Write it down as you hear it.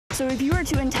So if you were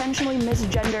to intentionally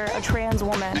misgender a trans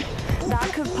woman,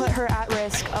 that could put her at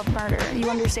risk of murder. You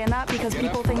understand that? Because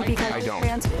people think because you're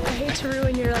trans. I hate to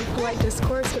ruin your polite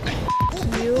discourse, but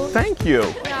you. Thank you.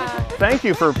 Yeah. Thank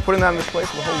you for putting that in display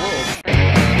for the whole world.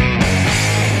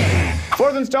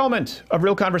 Fourth installment of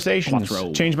Real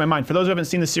Conversations. Change My Mind. For those who haven't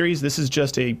seen the series, this is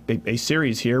just a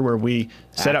series here where we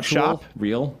set up shop,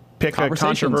 pick a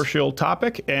controversial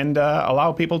topic, and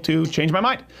allow people to change my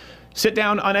mind. Sit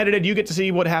down, unedited, you get to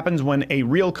see what happens when a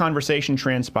real conversation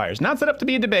transpires. Not set up to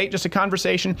be a debate, just a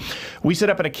conversation. We set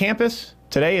up at a campus.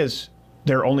 Today is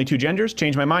there are only two genders.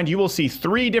 Change My Mind. You will see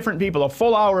 3 different people, a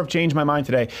full hour of Change My Mind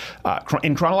today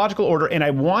in chronological order. And I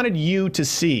wanted you to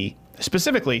see,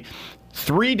 specifically,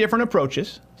 3 different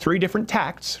approaches, 3 different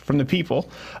tacts from the people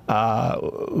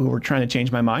who were trying to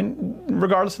change my mind,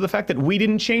 regardless of the fact that we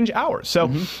didn't change ours. So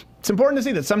it's important to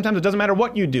see that sometimes it doesn't matter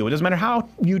what you do. It doesn't matter how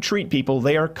you treat people.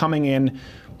 They are coming in,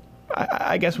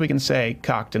 I guess we can say,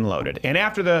 cocked and loaded. And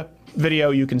after the video,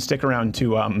 you can stick around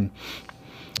to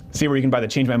see where you can buy the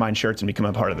Change My Mind shirts and become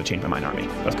a part of the Change My Mind army.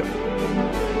 Let's go.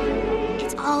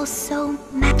 It's all so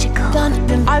magical.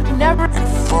 I've never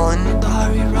had fun.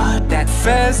 Sorry, ride that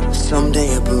fast.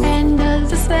 Someday a boo. And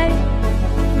does it say?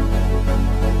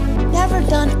 Never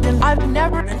done. I've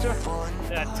never had fun.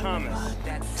 Thomas.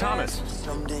 Thomas.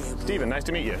 Steven, nice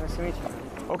to meet you. Nice to meet you.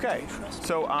 Okay,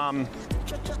 so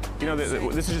you know, this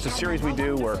is just a series we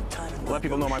do where we let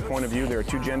people know my point of view. There are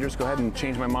 2 genders. Go ahead and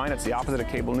change my mind. It's the opposite of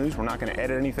cable news. We're not going to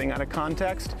edit anything out of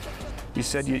context. You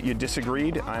said you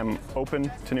disagreed. I'm open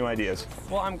to new ideas.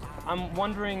 Well, I'm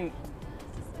wondering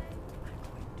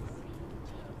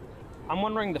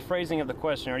the phrasing of the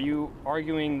question. Are you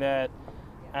arguing that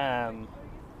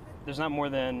there's not more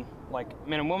than like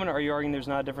man and woman? Or are you arguing there's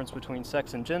not a difference between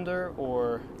sex and gender,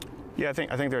 or? Yeah, I think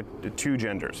there are 2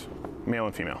 genders, male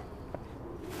and female.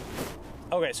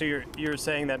 Okay, so you're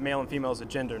saying that male and female is a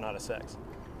gender, not a sex.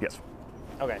 Yes.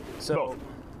 Okay, so. Both.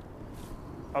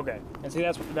 Okay, and see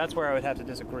that's where I would have to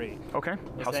disagree. Okay,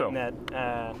 how so? Saying that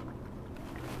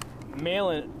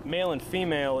male and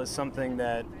female is something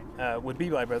that would be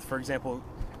by birth. For example,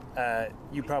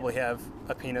 you probably have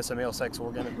a penis, a male sex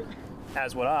organ,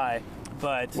 as would I.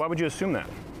 But why would you assume that?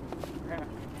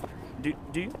 Do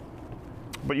you?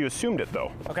 But you assumed it,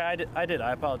 though. Okay, I did.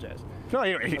 I apologize. No,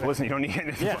 you don't, listen, you don't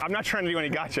need. Yeah. I'm not trying to do any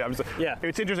gotcha. Yeah.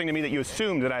 It's interesting to me that you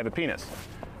assumed that I have a penis.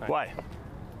 Right.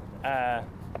 Why?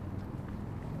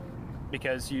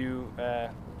 Because you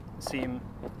seem.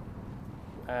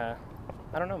 I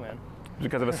don't know, man. Is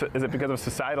it because of a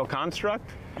societal construct?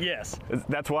 Yes.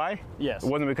 That's why? Yes. It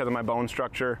wasn't because of my bone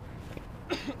structure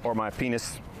or my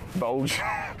penis bulge?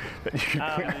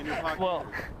 Well,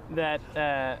 that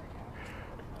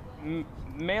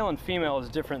male and female is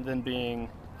different than being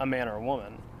a man or a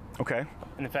woman. Okay.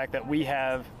 And the fact that we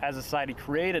have, as a society,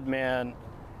 created man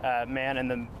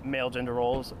and the male gender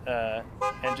roles,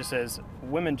 and just as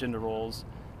women gender roles,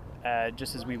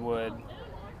 just as we would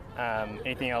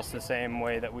anything else, the same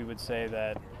way that we would say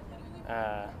that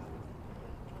I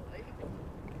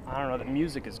don't know, that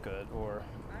music is good, or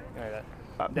that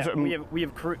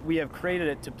we have created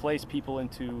it to place people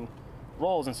into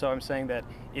roles. And so I'm saying that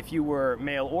if you were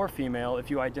male or female, if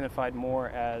you identified more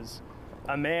as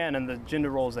a man and the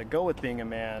gender roles that go with being a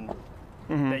man,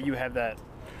 that you have that.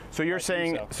 So you're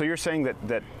saying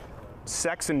that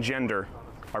sex and gender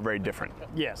are very different.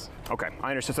 Yes. Okay, I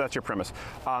understand. So that's your premise.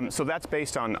 So that's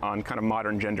based on kind of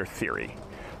modern gender theory.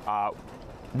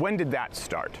 When did that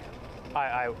start?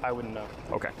 I wouldn't know.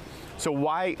 Okay. So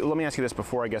why? Let me ask you this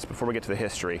before we get to the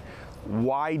history.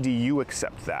 Why do you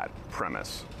accept that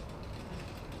premise?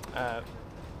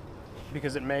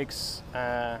 Because it makes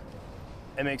the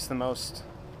most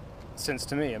sense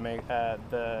to me.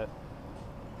 The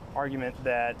argument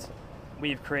that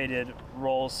we've created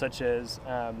roles such as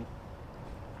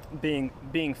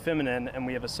being feminine, and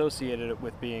we have associated it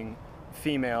with being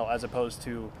female, as opposed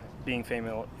to being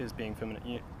female is being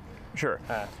feminine. Sure.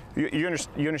 You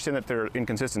understand that there are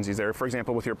inconsistencies there. For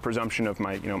example, with your presumption of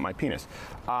my penis.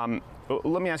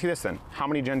 Let me ask you this then: how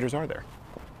many genders are there?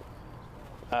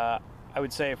 I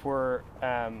would say if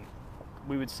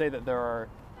we would say that there are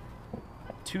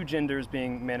 2 genders,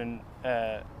 being man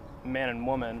and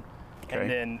woman, okay. And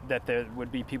then that there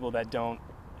would be people that don't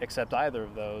accept either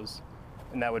of those,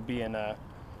 and that would be in a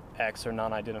X or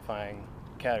non-identifying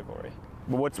category.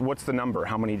 What's the number?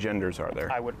 How many genders are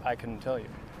there? I couldn't tell you.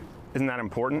 Isn't that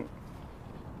important?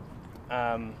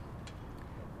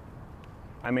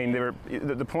 I mean,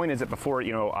 the point is that before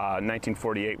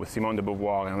 1948 with Simone de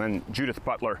Beauvoir and then Judith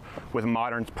Butler with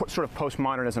modern, sort of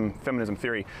postmodernism, feminism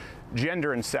theory,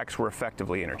 gender and sex were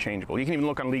effectively interchangeable. You can even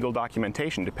look on legal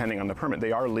documentation depending on the permit.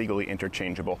 They are legally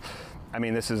interchangeable. I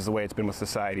mean, this is the way it's been with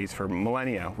societies for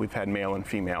millennia. We've had male and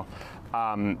female.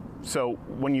 So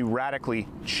when you radically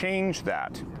change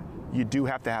that, you do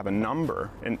have to have a number,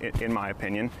 in my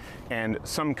opinion, and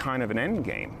some kind of an end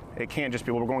game. It can't just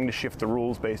be, well, we're going to shift the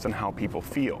rules based on how people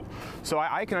feel. So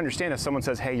I can understand if someone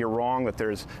says, hey, you're wrong, that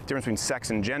there's a difference between sex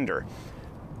and gender,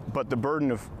 but the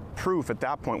burden of proof at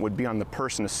that point would be on the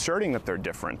person asserting that they're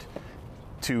different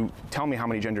to tell me how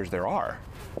many genders there are.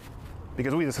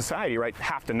 Because we as a society, right,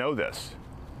 have to know this.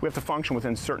 We have to function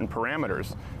within certain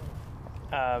parameters.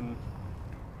 And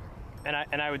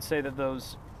I would say that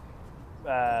those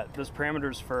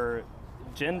parameters for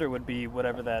gender would be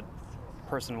whatever that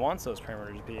person wants those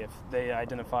parameters to be. If they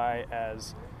identify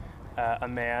as a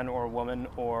man or a woman,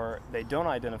 or they don't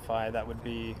identify, that would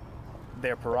be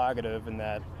their prerogative, and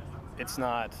that it's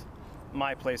not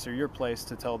my place or your place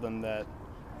to tell them that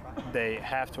they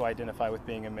have to identify with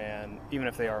being a man even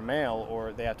if they are male,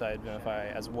 or they have to identify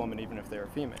as a woman even if they are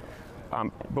female.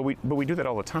 But we do that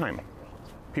all the time.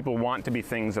 People want to be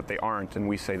things that they aren't, and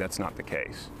we say that's not the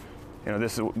case. You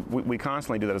know, we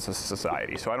constantly do that as a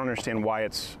society, so I don't understand why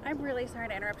it's... I'm really sorry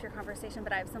to interrupt your conversation,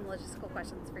 but I have some logistical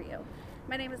questions for you.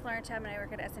 My name is Lauren Chapman. I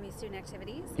work at SMU Student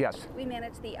Activities. Yes. We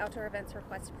manage the outdoor events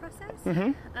request process.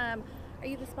 Mm-hmm. Are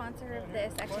you the sponsor of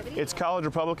this activity? It's College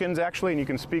Republicans, actually, and you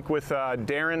can speak with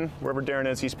Darren, wherever Darren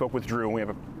is. He spoke with Drew, and we have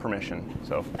a permission.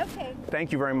 So, okay.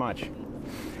 Thank you very much.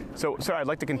 So, sorry, I'd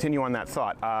like to continue on that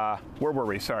thought. Where were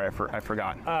we? Sorry, I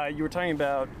forgot. You were talking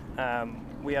about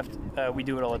we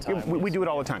do it all the time. We do it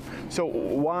all the time. So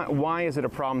why is it a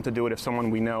problem to do it if someone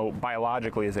we know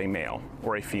biologically is a male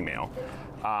or a female,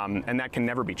 and that can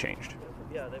never be changed?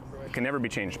 It can never be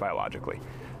changed biologically,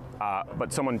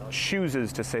 but someone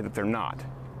chooses to say that they're not.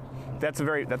 That's a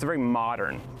very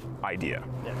modern idea.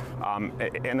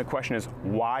 And the question is,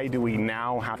 why do we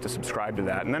now have to subscribe to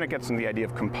that? And then it gets into the idea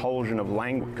of compulsion of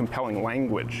compelling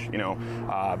language,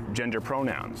 gender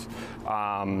pronouns,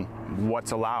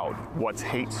 what's allowed, what's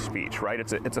hate speech, right?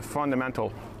 It's a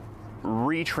fundamental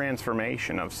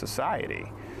retransformation of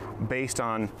society based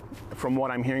on, from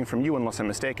what I'm hearing from you, unless I'm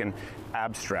mistaken,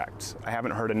 abstracts. I haven't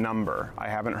heard a number. I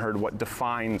haven't heard what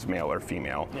defines male or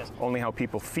female. Yes. Only how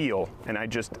people feel. And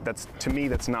to me,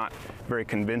 that's not very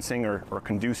convincing or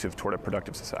conducive toward a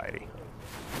productive society.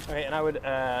 Okay, and I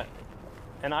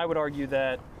would argue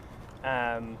that,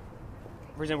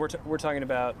 for example, we're talking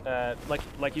about,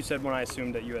 like you said when I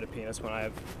assumed that you had a penis, when I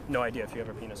have no idea if you have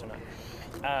a penis or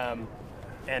not.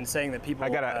 And saying that people... I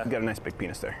got a nice big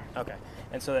penis there. Okay.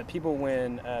 And so that people,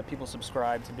 when people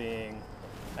subscribe to being...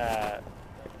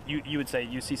 you would say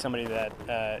you see somebody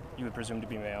that you would presume to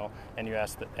be male, and you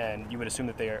ask and you would assume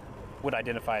that they would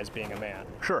identify as being a man.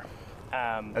 Sure.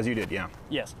 As you did, yeah.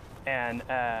 Yes. And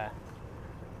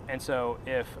so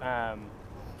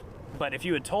but if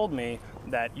you had told me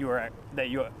that you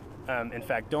in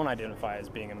fact don't identify as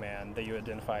being a man, that you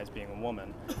identify as being a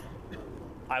woman,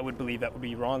 I would believe that would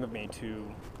be wrong of me to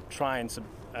try and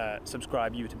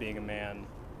subscribe you to being a man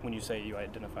when you say you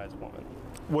identify as a woman.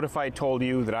 What if I told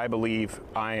you that I believe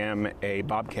I am a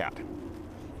bobcat?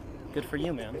 Good for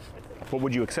you, man. But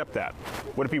would you accept that?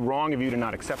 Would it be wrong of you to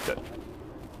not accept it?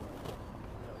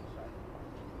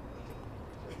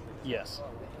 Yes.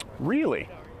 Really?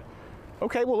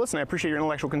 Okay, well listen, I appreciate your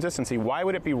intellectual consistency. Why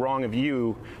would it be wrong of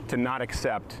you to not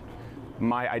accept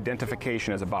my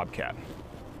identification as a bobcat?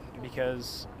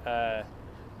 Because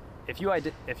if you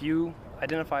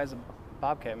identify as a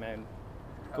bobcat, man,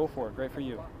 go for it. Great for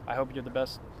you. I hope you're the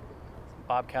best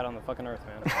bobcat on the fucking earth,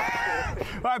 man.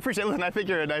 Well, I appreciate it. Listen, I think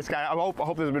you're a nice guy. I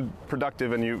hope this has been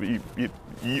productive, and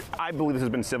I believe this has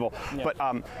been civil. Yeah.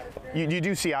 But you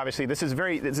do see, obviously, this is a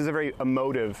very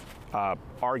emotive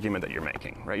argument that you're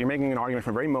making, right? You're making an argument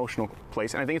from a very emotional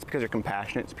place, and I think it's because you're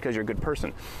compassionate. It's because you're a good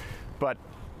person. But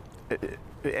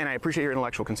and I appreciate your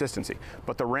intellectual consistency,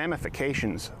 but the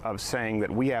ramifications of saying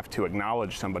that we have to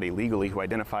acknowledge somebody legally who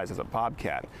identifies as a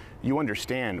bobcat, you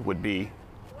understand, would be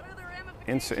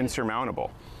insurmountable.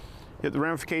 The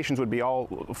ramifications would be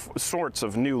all sorts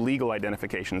of new legal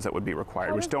identifications that would be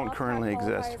required, which don't currently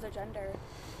exist. As a gender?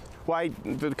 Well,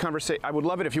 I would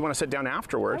love it if you want to sit down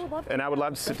afterward, and I would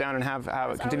love to sit down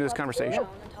and continue this conversation.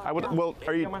 I would. Well,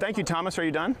 thank you, Thomas. Are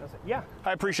you done? Yeah.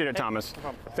 I appreciate it, Thomas.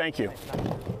 Thank you.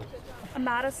 I'm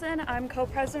Madison. I'm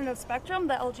co-president of Spectrum,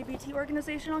 the LGBT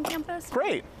organization on campus.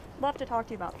 Great. Love to talk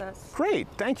to you about this. Great.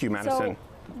 Thank you, Madison.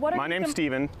 So, my name's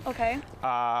Steven. Okay.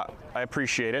 I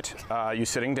appreciate it, you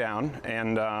sitting down,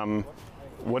 and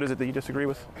What is it that you disagree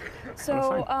with?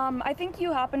 So I think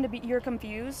you're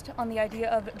confused on the idea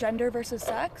of gender versus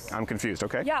sex. I'm confused,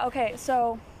 okay? Yeah, okay.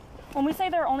 So when we say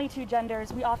there are only two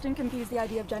genders, we often confuse the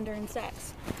idea of gender and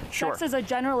sex. Sure. Sex is a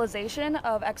generalization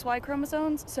of XY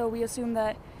chromosomes, so we assume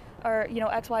that, or,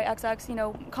 XY,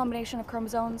 XX, combination of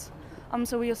chromosomes.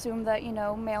 So we assume that,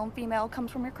 male and female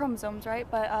comes from your chromosomes, right?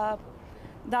 But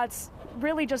that's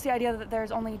really just the idea that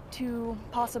there's only two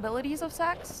possibilities of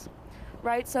sex,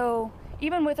 right? So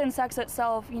even within sex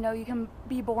itself, you can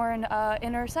be born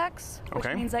intersex,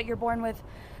 which means that you're born with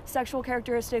sexual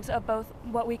characteristics of both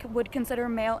what we would consider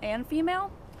male and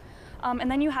female. And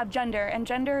then you have gender, and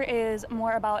gender is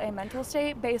more about a mental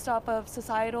state based off of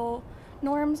societal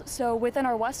norms. So within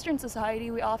our Western society,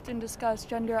 we often discuss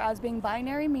gender as being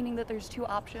binary, meaning that there's two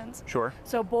options. Sure.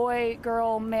 So boy,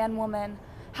 girl, man, woman.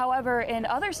 However, in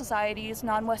other societies,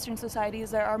 non-Western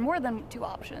societies, there are more than two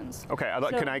options. Okay,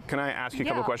 can I ask you a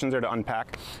couple questions there to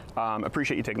unpack?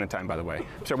 Appreciate you taking the time, by the way.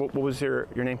 So what was your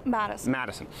name?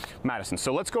 Madison. Madison.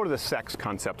 So let's go to the sex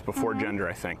concept before gender,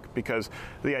 I think, because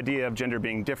the idea of gender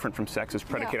being different from sex is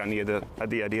predicated on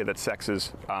the idea that sex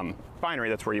is binary.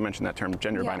 That's where you mentioned that term,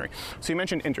 gender binary. So you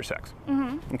mentioned intersex.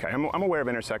 Okay, I'm aware of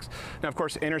intersex. Now, of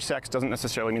course, intersex doesn't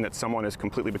necessarily mean that someone is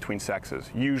completely between sexes.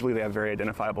 Usually they have very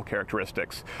identifiable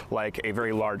characteristics, like a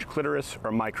very large clitoris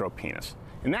or micro penis.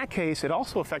 In that case, it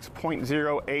also affects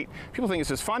 0.08. People think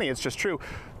this is funny, it's just true.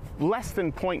 Less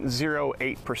than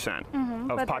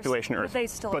 0.08% of population Earth.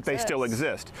 But they still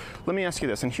exist. Let me ask you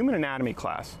this. In human anatomy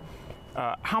class,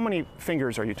 how many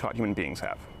fingers are you taught human beings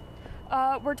have?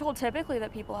 We're told typically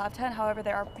that people have 10. However,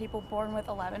 there are people born with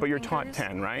 11 But you're fingers. taught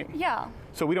 10, right? Yeah.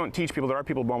 So we don't teach people there are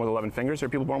people born with 11 fingers, there are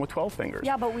people born with 12 fingers.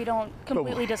 Yeah, but we don't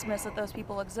completely dismiss that those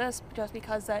people exist just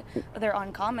because that they're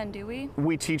uncommon, do we?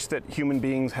 We teach that human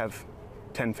beings have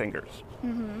 10 fingers.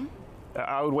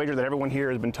 I would wager that everyone here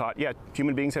has been taught, yeah,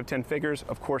 human beings have 10 fingers.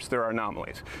 Of course, there are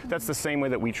anomalies. That's the same way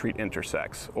that we treat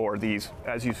intersex, or these,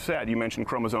 as you said, you mentioned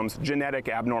chromosomes, genetic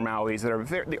abnormalities that are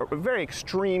a very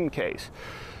extreme case.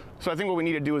 So I think what we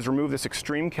need to do is remove this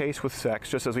extreme case with sex,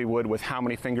 just as we would with how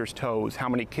many fingers, toes, how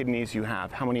many kidneys you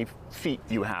have, how many feet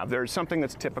you have. There's something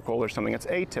that's typical, there's something that's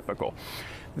atypical.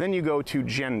 Then you go to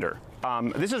gender.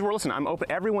 This is where, listen, I'm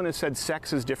open. Everyone has said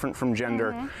sex is different from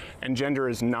gender, and gender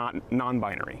is not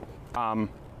non-binary.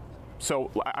 So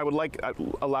I would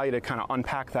allow you to kind of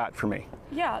unpack that for me.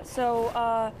 Yeah,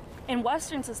 so in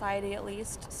Western society at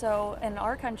least, so in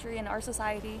our country, in our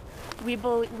society,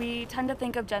 we tend to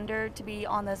think of gender to be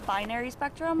on this binary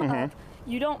spectrum of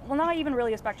not even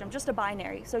really a spectrum, just a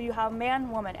binary. So you have man,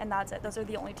 woman, and that's it. Those are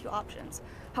the only two options.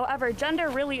 However, gender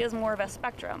really is more of a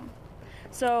spectrum.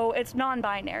 So it's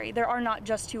non-binary. There are not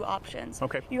just two options.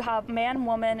 Okay. You have man,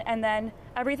 woman, and then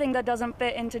everything that doesn't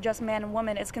fit into just man and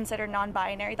woman is considered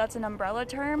non-binary. That's an umbrella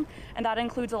term, and that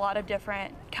includes a lot of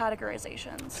different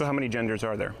categorizations. So how many genders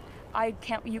are there?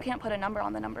 You can't put a number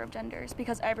on the number of genders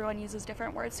because everyone uses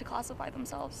different words to classify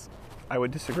themselves. I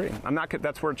would disagree.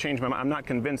 That's where it changed my mind. I'm not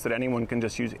convinced that anyone can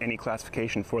just use any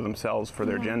classification for themselves for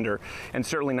their gender, and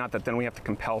certainly not that then we have to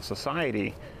compel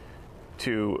society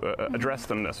to address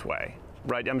them this way.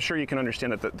 Right, I'm sure you can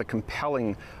understand that the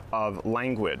compelling of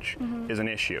language is an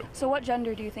issue. So what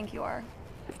gender do you think you are?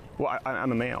 Well,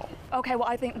 I'm a male. Okay, well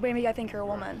I think you're a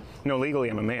woman. No, legally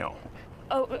I'm a male.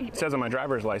 Oh, it says on my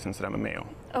driver's license that I'm a male.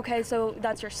 Okay, so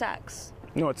that's your sex.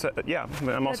 No, it's yeah,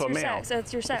 I'm also a male.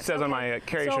 It's your sex. It says on my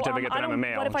carrier certificate that I'm a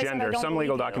male. Gender. Some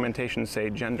legal documentations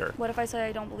say gender. What if I say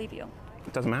I don't believe you?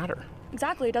 It doesn't matter.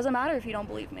 Exactly, it doesn't matter if you don't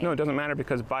believe me. No, it doesn't matter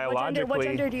because biologically. What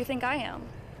gender do you think I am?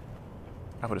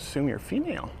 I would assume you're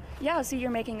female. Yeah, so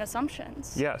you're making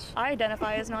assumptions. Yes. I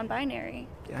identify as non-binary.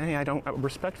 I don't,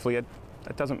 respectfully, it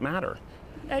doesn't matter.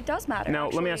 It does matter. Now,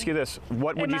 actually. let me ask you this.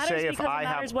 What would you say if I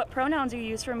have... It matters what pronouns you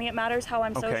use for me. It matters how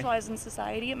I'm socialized in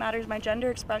society. It matters my gender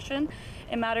expression.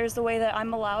 It matters the way that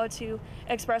I'm allowed to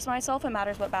express myself. It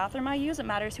matters what bathroom I use. It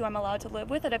matters who I'm allowed to live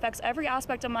with. It affects every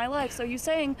aspect of my life. So you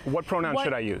saying... What pronouns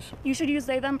should I use? You should use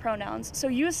they, them pronouns. So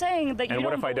you saying that you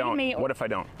don't believe me... What if I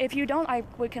don't? If you don't, I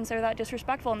would consider that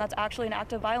disrespectful, and that's actually an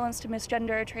act of violence to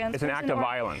misgender a trans person. It's an act of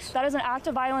violence. That is an act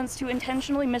of violence to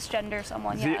intentionally misgender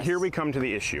someone, yes. Here we come to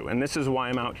the issue, and this is why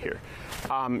I'm out here.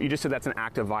 You just said that's an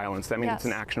act of violence. That means it's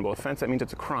an actionable offense. That means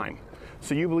it's a crime.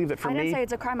 So you believe that for me... I didn't say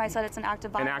it's a crime. I said it's an act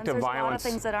of violence. An act of There's violence. a lot of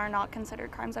things that are not considered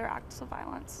crimes that are acts of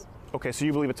violence. Okay, so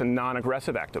you believe it's a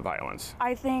non-aggressive act of violence.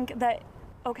 I think that,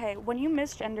 okay, when you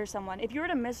misgender someone, if you were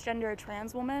to misgender a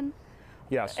trans woman...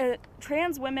 Yes.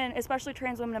 Trans women, especially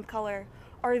trans women of color,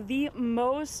 are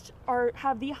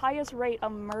have the highest rate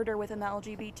of murder within the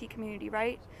LGBT community,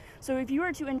 right? So if you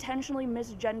were to intentionally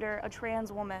misgender a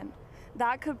trans woman,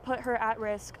 that could put her at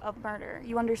risk of murder.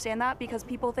 You understand that? Because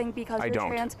people think because you're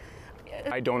trans.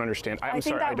 I don't understand. I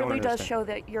think that really does show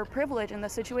that you're privileged in the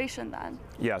situation then.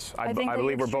 Yes, I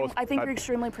believe we're both. I think you're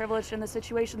extremely privileged in the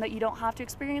situation that you don't have to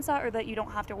experience that, or that you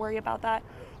don't have to worry about that,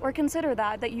 or consider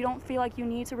that you don't feel like you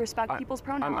need to respect people's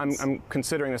pronouns. I'm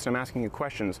considering this and I'm asking you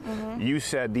questions. You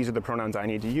said these are the pronouns I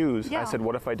need to use. Yeah. I said,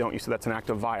 what if I don't? You said that's an act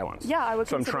of violence. Yeah, I would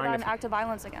consider that an act of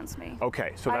violence against me.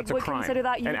 Okay, so that's a crime. Consider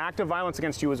that an act of violence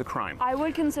against you is a crime. I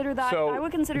would consider that. So, I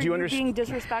would consider you being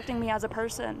disrespecting me as a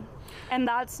person, and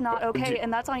that's not okay,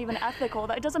 and that's not even ethical.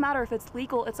 It doesn't matter if it's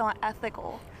legal, it's not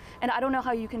ethical. And I don't know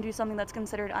how you can do something that's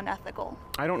considered unethical.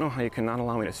 I don't know how you can not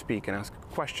allow me to speak and ask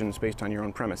questions based on your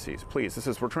own premises.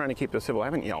 Please, we're trying to keep this civil. I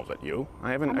haven't yelled at you.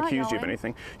 I haven't accused you of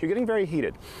anything. You're getting very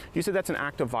heated. You said that's an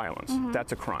act of violence.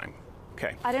 That's a crime.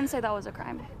 Okay. I didn't say that was a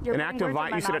crime. You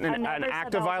said an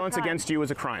act of violence against you is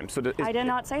a crime. So I did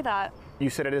not say that. You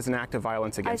said it is an act of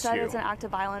violence against you. I said it's an act of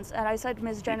violence, and I said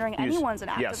misgendering anyone's an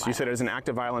act of violence. Yes, you said it is an act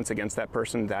of violence against that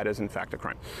person. That is in fact a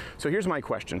crime. So here's my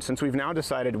question. Since we've now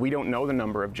decided we don't know the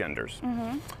number of genders,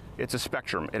 it's a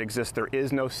spectrum. It exists. There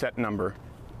is no set number.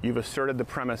 You've asserted the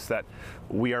premise that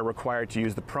we are required to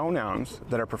use the pronouns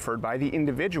that are preferred by the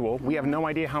individual. We have no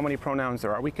idea how many pronouns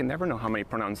there are. We can never know how many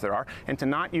pronouns there are. And to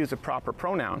not use a proper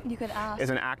pronoun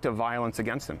is an act of violence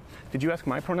against them. Did you ask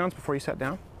my pronouns before you sat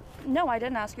down? No, I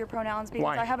didn't ask your pronouns because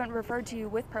Why? I haven't referred to you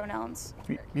with pronouns.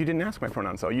 You didn't ask my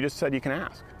pronouns, though. You just said you can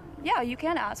ask. Yeah, you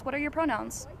can ask. What are your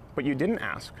pronouns? But you didn't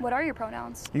ask. What are your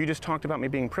pronouns? You just talked about me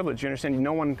being privileged. You understand?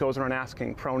 No one goes around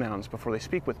asking pronouns before they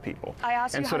speak with people. I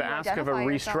asked you how you identify yourself. And so to ask of a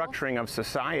restructuring of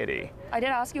society, I did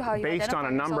ask you how you based on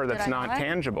a number that's not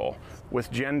tangible, with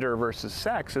gender versus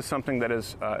sex, is something that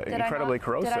is incredibly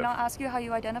corrosive. Did I not ask you how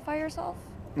you identify yourself?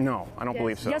 No, I don't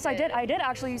believe so. Yes, I did. I did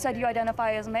actually. You said you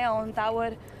identify as male, and that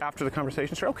would. After the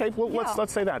conversation, sure. Okay, well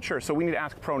let's say that. Sure. So we need to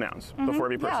ask pronouns before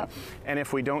every person. And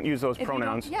if we don't use those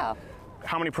pronouns,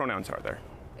 how many pronouns are there?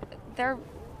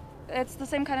 It's the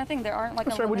same kind of thing. There aren't like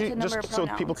a limited number of pronouns.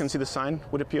 So people can see the sign,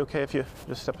 would it be okay if you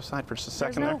just step aside for just a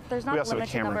second? There's not a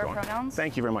limited number of pronouns.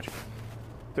 Thank you very much.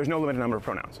 There's no limited number of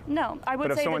pronouns. No, I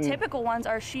would say the typical ones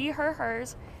are she, her,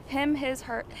 hers, him, his,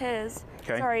 her, his.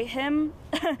 Okay. Sorry, him,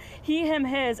 he, him,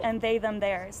 his, and they, them,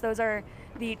 theirs. Those are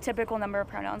the typical number of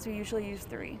pronouns. We usually use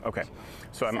 3. Okay.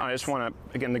 So I just want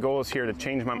to, again, the goal is here to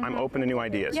change my, I'm open to new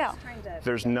ideas. Yeah.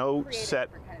 There's no set.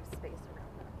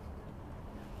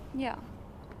 Yeah.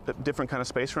 Different kind of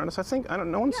space around us. I think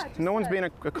no one's being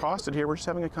accosted here. We're just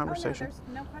having a conversation.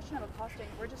 Oh, no, there's no question of accosting.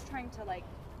 We're just trying to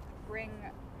bring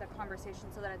the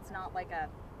conversation so that it's not like a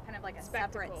kind of like a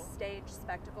separate stage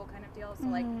spectacle kind of deal. So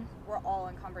we're all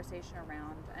in conversation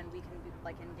around, and we can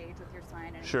engage with your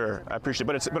sign. And sure, I appreciate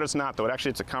it, but it's not though.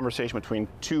 It's a conversation between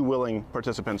 2 willing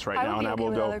participants right now, and I will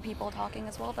go. Other people talking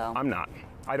as well, though. I'm not.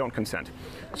 I don't consent.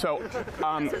 So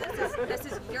this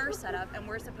is your setup, and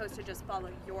we're supposed to just follow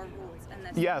your rules. And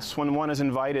this. Yes, when one is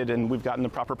invited and we've gotten the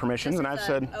proper permissions, and I've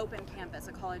said. Open campus,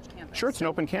 a college campus. Sure, it's an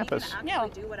open campus. We can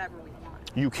actually do whatever we want.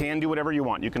 You can do whatever you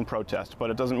want. You can protest, but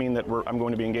it doesn't mean that I'm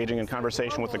going to be engaging in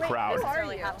conversation with the crowd. It doesn't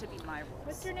necessarily have to be my rules.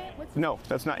 What's your name? No,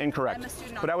 that's not incorrect. I'm a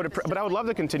student but I would love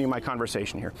to continue my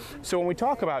conversation here. So when we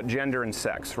talk about gender and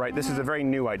sex, right? This is a very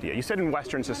new idea. You said in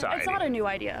Western society. It's not a new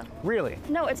idea. Really?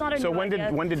 No, it's not a new idea.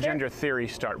 So when did gender theory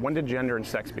start? When did gender and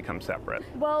sex become separate?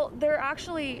 Well,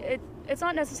 it's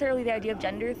not necessarily the idea of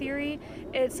gender theory.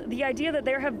 It's the idea that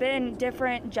there have been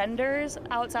different genders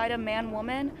outside of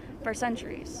man-woman for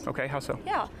centuries. Okay, how so?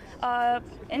 Yeah.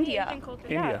 India.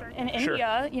 Yeah. In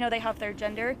India, they have third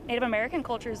gender. Native American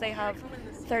cultures, they have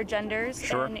third genders.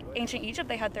 Sure. In ancient Egypt,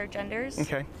 they had third genders.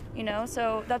 Okay.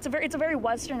 So it's a very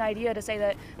Western idea to say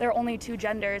that there are only 2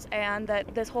 genders and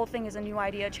that this whole thing is a new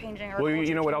idea changing our culture. Well,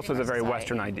 you know what else is a very society.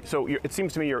 Western idea? So it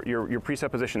seems to me your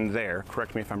presupposition there,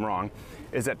 correct me if I'm wrong,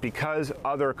 is that because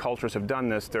other cultures have done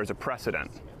this, there's a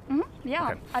precedent.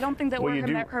 Yeah, okay. I don't think that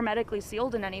we're hermetically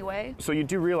sealed in any way. So you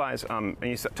do realize, and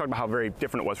you talked about how very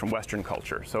different it was from Western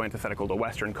culture. So antithetical to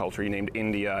Western culture, you named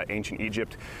India, ancient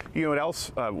Egypt. You know what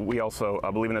else we also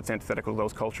believe in that's antithetical to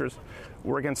those cultures?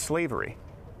 We're against slavery.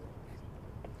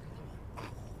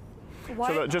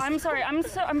 What? I'm sorry.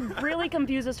 I'm really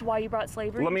confused as to why you brought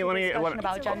slavery to discussion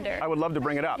about gender. I would love to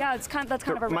bring it up. Yeah, that's kind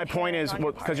of a my point is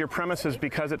because your premise is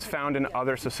because it's found in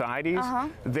other societies,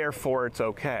 therefore it's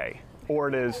okay. or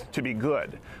it is to be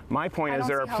good. My point is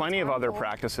there are plenty of other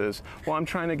practices. Well, I'm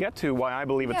trying to get to why I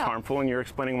believe it's harmful, and you're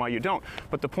explaining why you don't.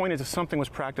 But the point is, if something was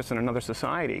practiced in another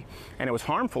society, and it was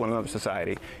harmful in another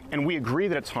society, and we agree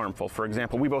that it's harmful, for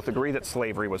example, we both agree that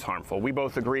slavery was harmful. We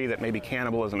both agree that maybe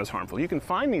cannibalism is harmful. You can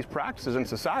find these practices in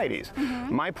societies.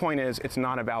 My point is, it's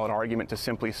not a valid argument to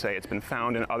simply say it's been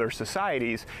found in other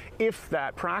societies if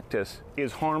that practice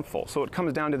is harmful. So it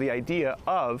comes down to the idea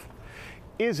of,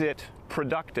 is it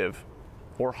productive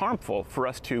or harmful for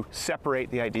us to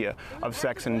separate the idea of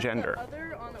sex and gender?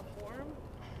 Other on a form,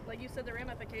 like you said, the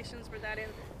ramifications for that in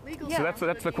legal. So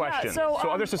that's the question. Yeah, so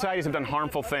other societies have done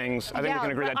harmful things. I think we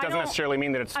can agree that doesn't necessarily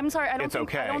mean that it's I'm sorry, I don't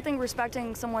okay. think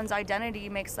respecting someone's identity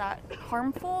makes that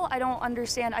harmful. I don't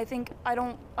understand. I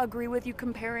don't agree with you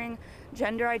comparing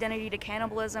gender identity to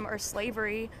cannibalism or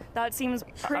slavery. That seems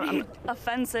pretty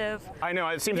offensive. I know,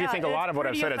 it seems you think a lot of what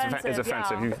I've said is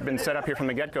offensive. Yeah. You've been set up here from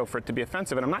the get-go for it to be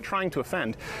offensive, and I'm not trying to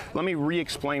offend. Let me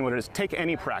re-explain what it is. Take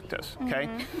any practice, okay?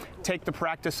 Take the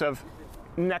practice of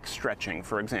neck stretching,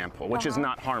 for example, which is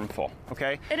not harmful,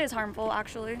 okay? It is harmful,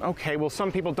 actually. Okay, well, some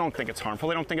people don't think it's harmful.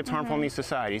 They don't think it's harmful in these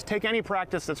societies. Take any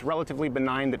practice that's relatively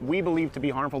benign that we believe to be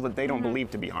harmful that they don't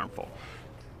believe to be harmful.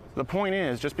 The point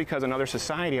is, just because another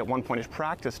society at one point has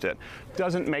practiced it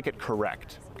doesn't make it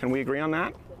correct. Can we agree on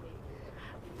that?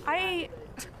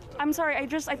 I'm sorry, I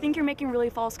think you're making really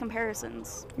false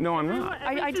comparisons. No, I'm not.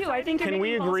 I do. I think you're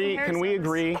making false comparisons. Can we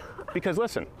agree? Because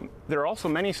listen, there are also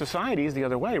many societies the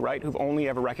other way, right, who've only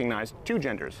ever recognized two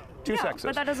genders, two sexes.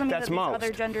 But that doesn't mean That's that most. these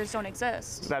other genders don't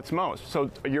exist. That's most. So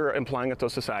you're implying that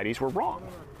those societies were wrong.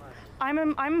 I'm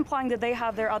implying that they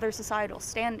have their other societal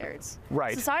standards.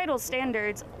 Right. Societal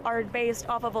standards are based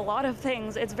off of a lot of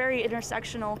things. It's very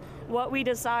intersectional what we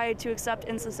decide to accept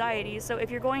in society. So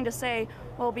if you're going to say,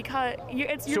 well, because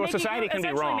you're society can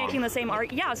be wrong. Making the same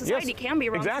argument. Yeah, society can be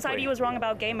wrong. Exactly. Society was wrong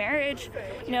about gay marriage.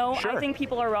 You know, Sure. I think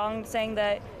people are wrong saying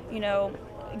that, you know,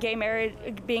 gay marriage,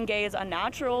 being gay is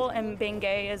unnatural and being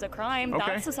gay is a crime. Okay.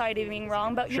 That's society being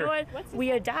wrong. But you know what?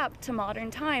 We adapt to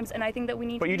modern times, and I think that we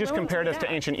need to. But you just compared us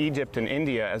to ancient Egypt and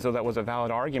India as though that was a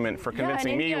valid argument for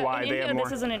convincing me why they have more.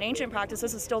 This isn't an ancient practice.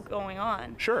 This is still going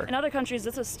on. Sure. In other countries,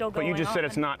 this is still going on. But you just said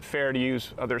it's not fair to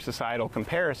use other societal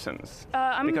comparisons.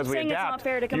 I'm because saying we it's adapt. not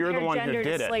fair to compare You're the one gender who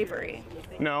did to it. slavery.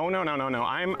 No.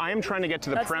 I'm trying to get to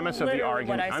the premise of the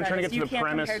argument. I'm trying to get to the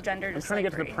premise. I'm trying to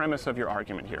get to the premise of your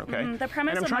argument here, okay? The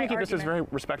premise and I'm of trying my to keep this as argument.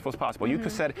 very respectful as possible. You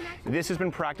said this has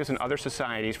been practiced in other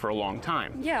societies for a long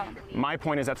time. Yeah. My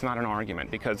point is that's not an argument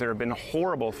because there have been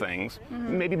horrible things,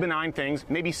 maybe benign things,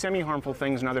 maybe semi-harmful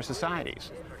things in other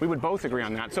societies. We would both agree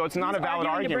on that. So it's not a valid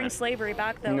argument. To bring slavery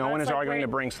back, though. No one is That's arguing to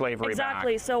bring slavery back.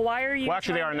 Exactly. So why are you? Well,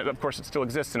 actually, they are. Of course, it still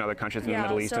exists in other countries in the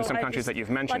Middle East and some countries that you've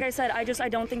mentioned. Like I said, I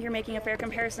don't think you're making a fair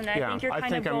comparison. I think you're I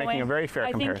think I'm making a very fair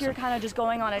comparison. I think you're kind of just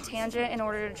going on a tangent in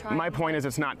order to try. My point is,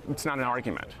 it's not an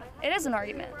argument. It is an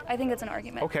argument. I think it's an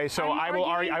argument. Okay, so I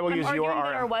will use your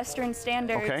argument. Our Western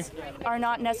standards are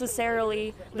not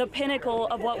necessarily the pinnacle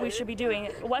of what we should be doing.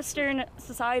 Western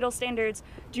societal standards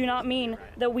do not mean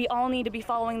that we all need to be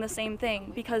following the same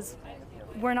thing because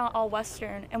we're not all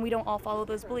Western and we don't all follow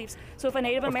those beliefs. So if a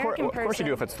Native American person... Of course you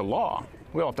do if it's the law.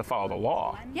 We all have to follow the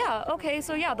law. Yeah, okay,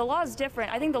 so yeah, the law is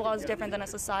different. I think the law is different than a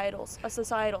societal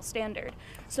standard.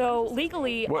 So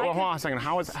legally... Well, hold on a second.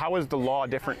 How is the law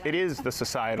different? It is the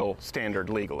societal standard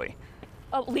legally.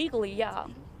 Legally, yeah.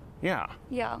 Yeah.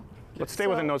 Yeah. Let's stay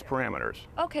within those parameters.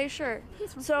 Okay, sure.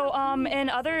 So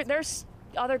there's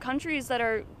other countries that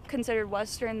are considered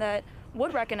Western that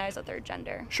would recognize a third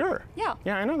gender. Sure. Yeah.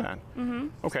 Yeah, I know that.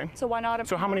 Okay. So why not?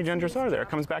 So how many genders are there? It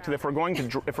comes back to if we're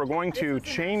going to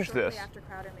change this. After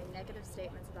Crowder made negative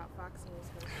statements about Fox News.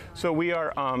 So we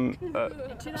are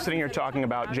sitting here talking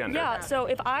about gender. Yeah. So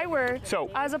if I were as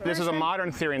a person, this is a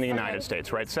modern theory in the United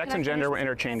States, right? Sex and gender were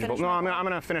interchangeable. No, I'm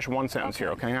going to finish one sentence here,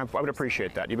 okay? I would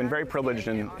appreciate that. You've been very privileged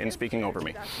in speaking over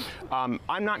me.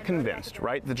 I'm not convinced,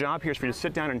 right? The job here is for you to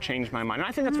sit down and change my mind. And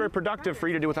I think that's very productive for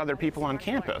you to do with other people on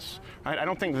campus. Right? I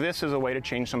don't think this is a way to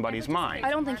change somebody's mind.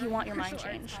 I don't think you want your mind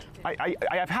changed. I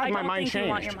have had my mind changed. You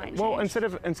want your mind well,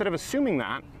 changed. instead of assuming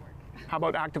that, how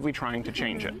about actively trying to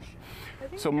change it?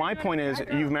 So my point is,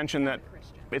 you've mentioned that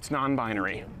it's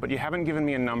non-binary, but you haven't given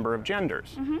me a number of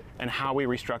genders and how we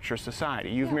restructure society.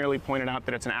 You've merely pointed out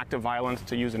that it's an act of violence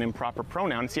to use an improper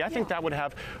pronoun. See, I think that would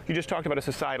have, you just talked about a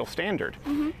societal standard.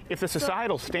 If the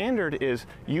societal standard is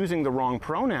using the wrong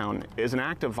pronoun is an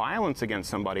act of violence against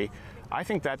somebody, I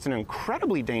think that's an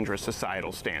incredibly dangerous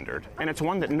societal standard, and it's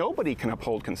one that nobody can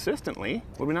uphold consistently.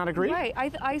 Would we not agree? Right.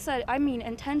 I said, I mean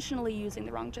intentionally using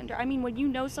the wrong gender. I mean when you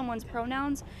know someone's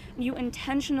pronouns, you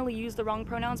intentionally use the wrong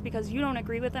pronouns because you don't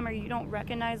agree with them or you don't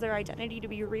recognize their identity to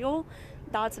be real,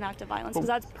 that's an act of violence, because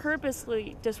that's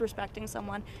purposely disrespecting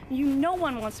someone. No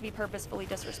one wants to be purposefully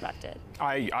disrespected.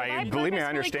 I believe me, I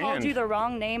understand. If I called you the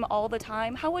wrong name all the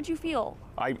time, how would you feel?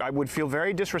 I would feel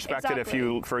very disrespected if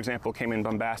you, for example, came in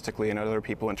bombastically and other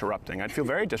people interrupting. I'd feel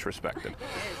very disrespected.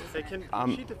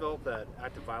 Can she develop that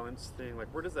act of violence thing? Like,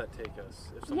 where does that take us?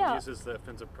 If someone uses the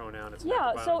offensive pronoun, it's an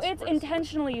act of so violence. it's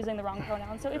intentionally using the wrong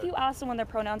pronoun. So if you ask someone their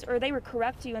pronouns, or they would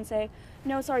correct you and say,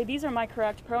 no, sorry, these are my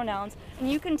correct pronouns,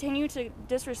 and you continue to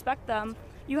disrespect them,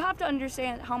 you have to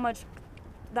understand how much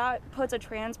that puts a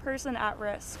trans person at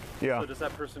risk. Yeah. So does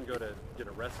that person go to get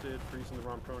arrested for using the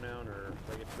wrong pronoun, or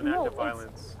like it's an act of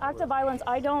violence? Act of violence,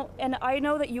 I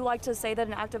know that you like to say that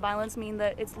an act of violence means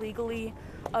that it's legally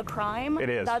a crime. It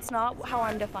is. That's not how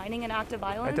I'm defining an act of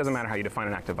violence. It doesn't matter how you define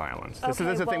an act of violence. This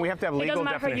is the thing, we have to have legal definition.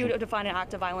 It doesn't matter how you define an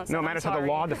act of violence. No, it matters how the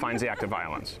law defines the act of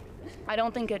violence. I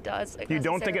don't think it does. You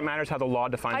don't think it matters how the law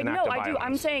defines an act of violence? No, I do.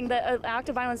 I'm saying that an act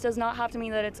of violence does not have to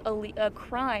mean that it's a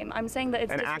crime. I'm saying that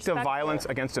it's an act of violence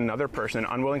against another person,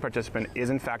 an unwilling participant, is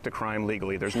in fact a crime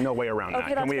legally. There's no way around that.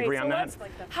 Can we agree on that?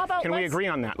 Can we agree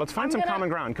on that? Let's find some common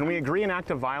ground. Can we agree an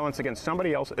act of violence against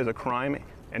somebody else is a crime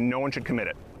and no one should commit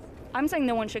it? I'm saying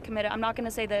no one should commit it. I'm not going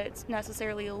to say that it's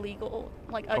necessarily illegal.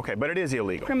 Okay, but it is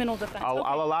illegal. Criminal defense.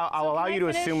 I'll allow you to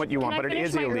assume what you want, but it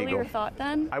is illegal. Can I finish my earlier thought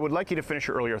then? I would like you to finish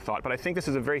your earlier thought, but I think this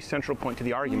is a very central point to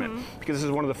the argument because this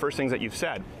is one of the first things that you've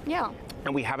said. Yeah.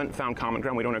 And we haven't found common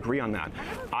ground. We don't agree on that.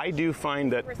 I do find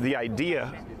that the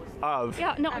idea of...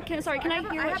 Yeah, no, can I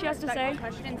hear what she has to say?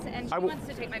 Questions, and she wants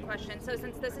to take my question. So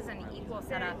since this is an equal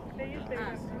setup...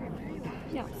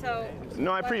 Yeah. So.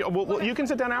 No, I appreciate. Well, you can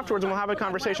sit down afterwards and we'll have a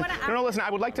conversation. No, listen.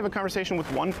 I would like to have a conversation with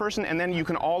one person, and then you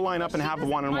can all line up and have a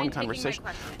one-on-one conversation.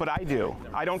 But I do.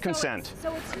 I don't consent.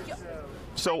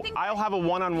 So I'll have a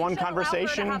one-on-one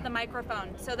conversation. Allow her to have the microphone,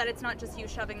 so that it's not just you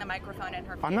shoving the microphone in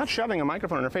her face. I'm not shoving a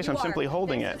microphone in her face. I'm simply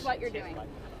holding it. This is what you're doing.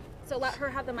 So let her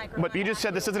have the microphone. But you just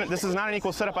said this is not an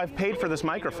equal setup. I've paid for this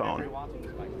microphone.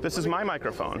 This is my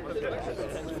microphone.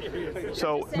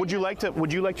 So would you like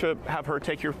to have her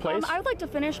take your place? I would like to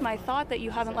finish my thought that you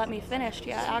haven't let me finish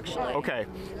yet, actually. Okay.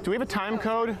 Do we have a time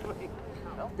code?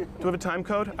 Do we have a time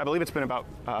code? I believe it's been about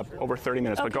over 30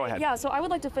 minutes, but go ahead. Yeah, so I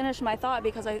would like to finish my thought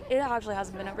because it actually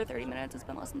hasn't been over 30 minutes. It's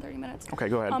been less than 30 minutes. Okay,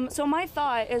 go ahead. So my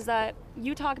thought is that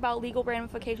you talk about legal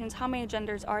ramifications. How many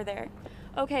genders are there?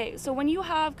 Okay, so when you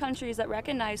have countries that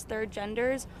recognize third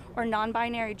genders or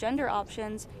non-binary gender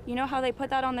options, you know how they put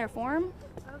that on their form?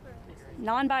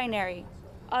 Non-binary,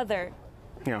 other.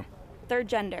 Yeah. Third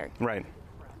gender. Right.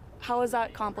 How is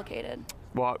that complicated?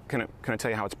 Well, can I tell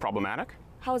you how it's problematic?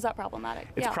 How is that problematic?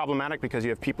 It's problematic because you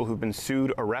have people who've been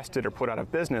sued, arrested, or put out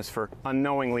of business for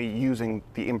unknowingly using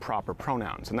the improper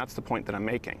pronouns, and that's the point that I'm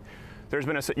making. There's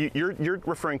been you're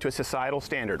referring to a societal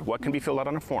standard. What can be filled out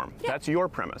on a form? Yeah. That's your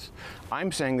premise.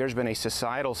 I'm saying there's been a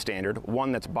societal standard,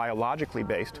 one that's biologically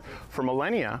based, for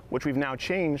millennia, which we've now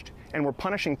changed, and we're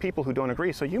punishing people who don't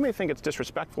agree. So you may think it's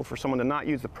disrespectful for someone to not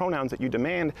use the pronouns that you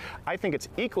demand. I think it's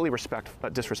equally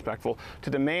disrespectful to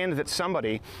demand that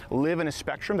somebody live in a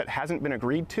spectrum that hasn't been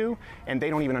agreed to, and they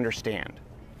don't even understand.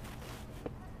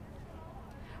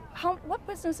 What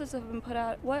businesses have been put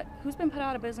out? Who's been put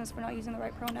out of business for not using the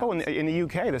right pronouns? Oh, in the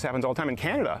UK, this happens all the time. In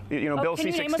Canada, Bill C-16.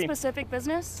 Can you name a specific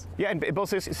business? Yeah, and Bill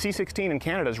C-16 in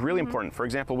Canada is really important. For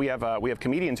example, we have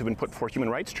comedians who've been put before human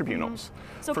rights tribunals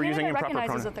so for using improper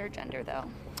pronouns. So Canada recognizes a third gender,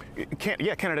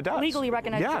 though. Canada does. Legally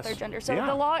recognizes a third gender. So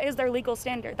the law is their legal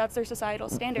standard. That's their societal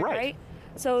standard, right?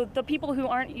 So the people who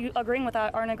aren't agreeing with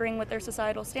that aren't agreeing with their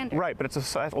societal standard. Right, but it's a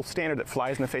societal standard that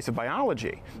flies in the face of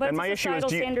biology. But and it's a societal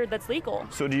standard that's legal.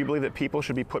 So do you believe that people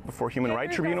should be put before human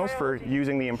rights tribunals for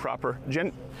using the improper...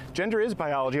 Gender is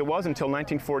biology. It was until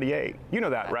 1948. You know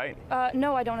that, right?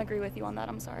 No, I don't agree with you on that.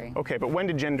 I'm sorry. Okay, but when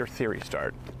did gender theory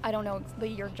start? I don't know the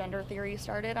year gender theory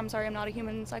started. I'm sorry, I'm not a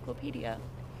human encyclopedia.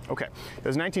 Okay, it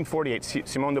was 1948,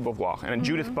 Simone de Beauvoir and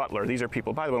Judith Butler. These are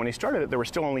people, by the way, when he started it, there were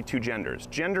still only two genders.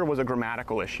 Gender was a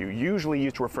grammatical issue, usually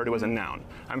used to refer to as a noun.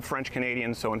 I'm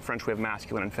French-Canadian, so in French we have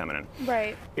masculine and feminine.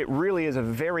 Right. It really is a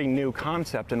very new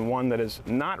concept and one that is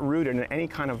not rooted in any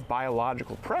kind of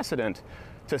biological precedent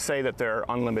to say that there are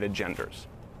unlimited genders.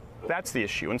 That's the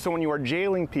issue. And so when you are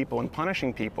jailing people and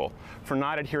punishing people for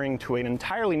not adhering to an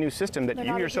entirely new system that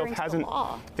you yourself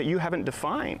haven't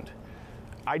defined,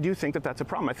 I do think that that's a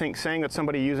problem. I think saying that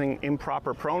somebody using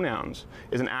improper pronouns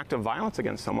is an act of violence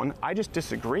against someone, I just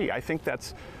disagree. I think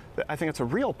that's I think it's a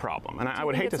real problem, and I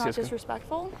would hate to see it's not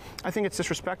disrespectful? I think it's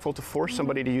disrespectful to force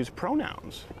somebody to use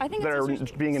pronouns that are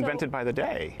being invented by the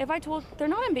day. If I told, they're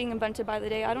not being invented by the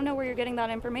day. I don't know where you're getting that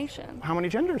information. How many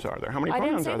genders are there? How many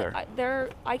pronouns are there?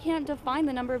 I can't define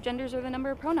the number of genders or the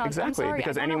number of pronouns. Exactly, I'm sorry,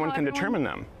 because anyone can determine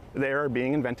them. They are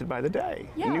being invented by the day.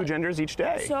 Yeah. New genders each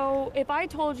day. So if I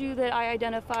told you that I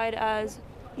identified as,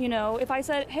 you know, if I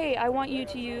said, hey, I want you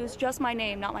to use just my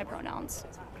name, not my pronouns.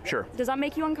 Sure. Does that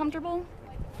make you uncomfortable?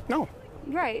 No.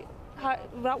 Right.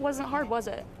 That wasn't hard, was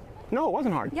it? No, it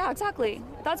wasn't hard. Yeah, exactly.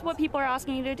 That's what people are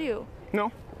asking you to do. No.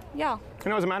 Yeah. You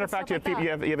know, as a matter of fact, you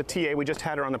have a TA. We just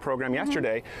had her on the program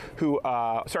yesterday, who,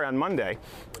 on Monday,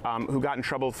 who got in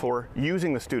trouble for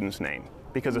using the student's name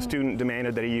because the student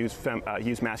demanded that he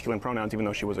use masculine pronouns even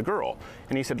though she was a girl.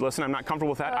 And he said, listen, I'm not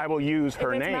comfortable with that. I will use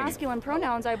her name. If it's masculine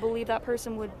pronouns, I believe that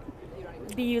person would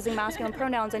be using masculine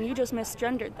pronouns, and you just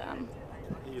misgendered them.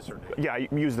 Yeah, you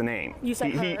use the name. You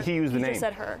said her. He used the name. You just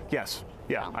said her. Yes.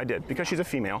 Yeah, I did, because she's a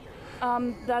female.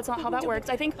 That's not how that works.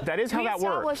 I think that is how that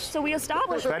works. So we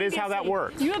established. That is how that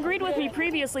works. You agreed with me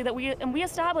previously that we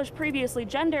established previously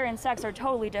gender and sex are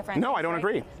totally different. No, I don't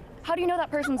agree. How do you know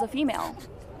that person's a female?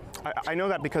 I know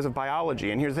that because of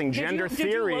biology, and here's the thing: gender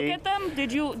theory. Did you look at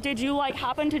them? Did you like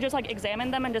happen to just like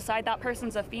examine them and decide that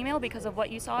person's a female because of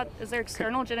what you saw? Is there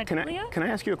external genitalia? Can I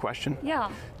ask you a question? Yeah.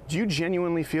 Do you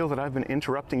genuinely feel that I've been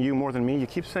interrupting you more than me? You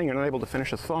keep saying you're not able to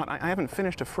finish a thought. I haven't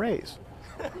finished a phrase.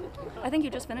 I think you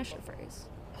just finished a phrase.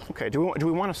 Okay, do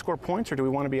we want to score points, or do we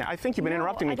want to be... I think you've been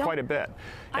interrupting me quite a bit.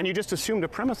 And you just assumed a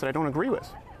premise that I don't agree with.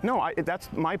 No,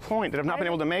 that's my point that I've not been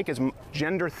able to make is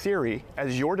gender theory,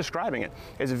 as you're describing it,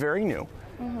 is very new.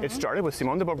 It started with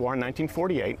Simone de Beauvoir in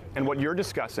 1948, and what you're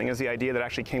discussing is the idea that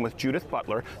actually came with Judith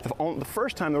Butler. The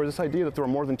first time there was this idea that there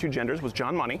were more than two genders was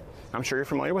John Money. I'm sure you're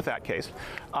familiar with that case.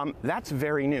 That's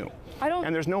very new.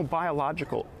 And there's no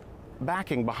biological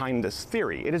backing behind this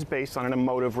theory. It is based on an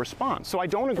emotive response. So I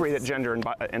don't agree that gender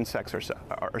and sex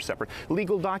are separate.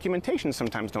 Legal documentation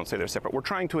sometimes don't say they're separate. We're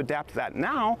trying to adapt that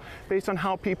now based on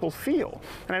how people feel.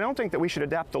 And I don't think that we should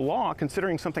adapt the law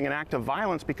considering something an act of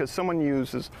violence because someone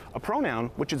uses a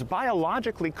pronoun which is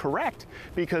biologically correct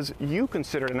because you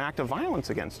consider it an act of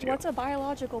violence against you. What's a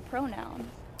biological pronoun?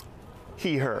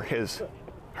 He, her, his,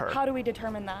 her. How do we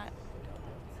determine that?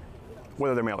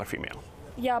 Whether they're male or female.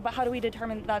 Yeah, but how do we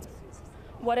determine that's...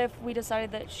 What if we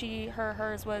decided that she, her,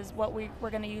 hers was what we were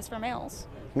going to use for males?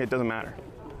 It doesn't matter.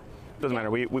 It doesn't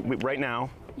matter. We right now,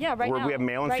 we have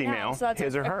male and female, now, so that's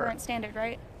his or her. Current standard,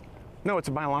 right? No, it's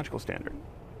a biological standard.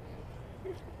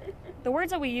 The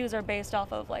words that we use are based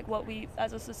off of like what we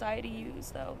as a society use,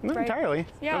 though. Not right? entirely.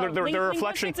 Yeah, no, they're a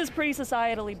reflection. Linguistics is pretty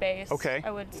societally based. Okay. I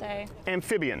would say.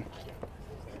 Amphibian.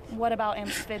 What about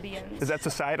amphibians? Is that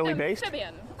societally based?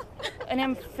 Amphibian. An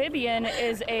amphibian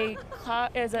is I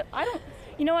don't.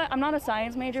 You know what? I'm not a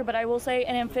science major, but I will say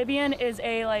an amphibian is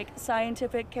a like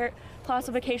scientific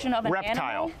classification of an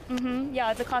reptile. Animal. Yeah,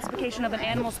 it's a classification of an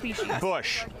animal species.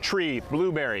 Bush, tree,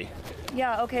 blueberry.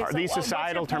 Yeah. Okay. Are these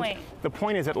societal terms? The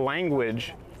point is that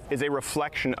language is a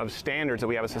reflection of standards that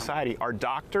we have as a society. Are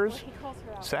doctors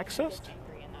sexist?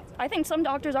 I think some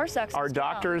doctors are sexist. Are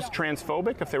doctors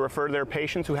transphobic if they refer to their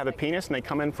patients who have a penis and they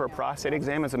come in for a prostate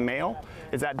exam as a male?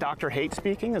 Is that doctor hate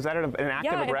speaking? Is that an act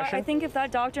of aggression? I think if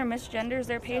that doctor misgenders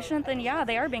their patient, then yeah,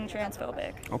 they are being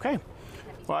transphobic. Okay.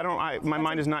 Well, my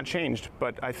mind has not changed,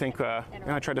 but I think I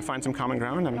tried to find some common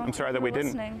ground. I'm sorry that we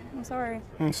didn't. I'm sorry.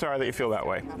 I'm sorry that you feel that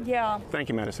way. Yeah. Thank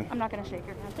you, Madison. I'm not going to shake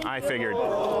your hand. I figured.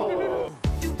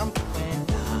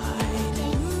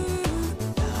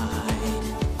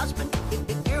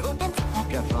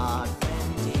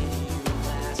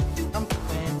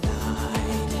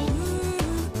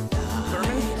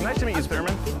 Thurman? Nice to meet you,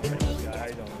 Thurman.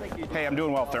 Hey, I'm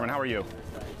doing well, Thurman. How are you?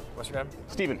 What's your name?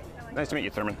 Steven. Nice to meet you,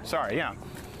 Thurman. Sorry, yeah.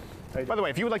 By the way,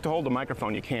 if you would like to hold the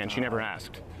microphone, you can. She never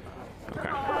asked. Okay.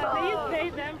 They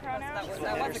them pronouns.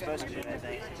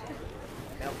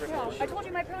 Yeah, I told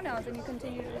you my pronouns and you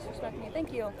continue to disrespect me.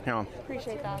 Thank you. Yeah.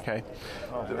 Appreciate that. Okay.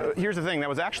 Here's the thing. That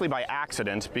was actually by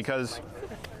accident because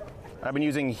I've been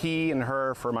using he and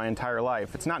her for my entire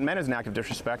life. It's not meant as an act of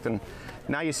disrespect, and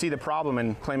now you see the problem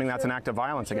in claiming that's an act of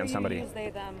violence against somebody. You use they,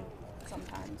 them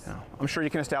sometimes. Yeah. I'm sure you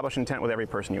can establish intent with every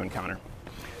person you encounter.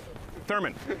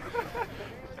 Thurman,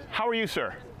 how are you,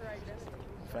 sir?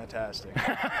 Fantastic.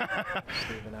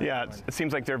 Yeah, it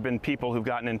seems like there have been people who've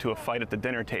gotten into a fight at the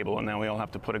dinner table, and now we all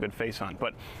have to put a good face on.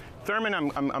 But Thurman,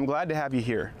 I'm glad to have you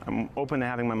here. I'm open to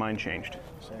having my mind changed.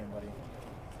 Same, buddy.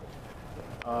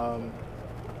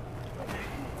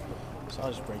 So I'll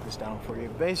just break this down for you.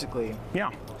 Basically,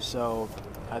 yeah. So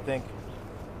I think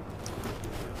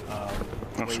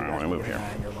what you guys were getting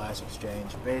at in your last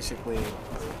exchange. Basically,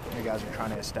 you guys are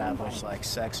trying to establish like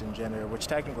sex and gender, which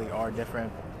technically are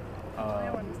different.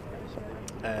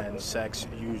 And sex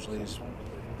usually is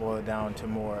boiled down to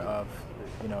more of,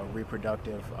 you know,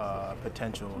 reproductive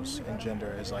potentials, and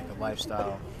gender is like the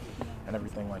lifestyle and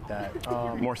everything like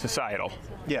that. More societal.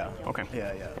 Yeah. Okay.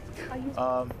 Yeah.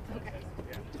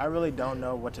 I really don't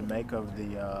know what to make of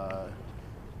the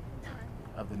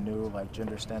new like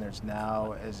gender standards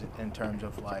now, as in terms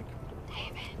of like,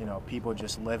 you know, people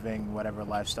just living whatever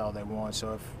lifestyle they want.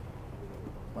 So if,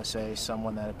 let's say,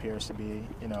 someone that appears to be,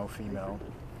 you know, female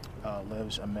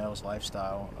lives a male's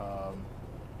lifestyle,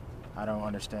 I don't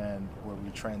understand where we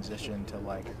transition to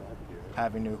like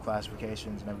having new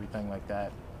classifications and everything like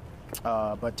that.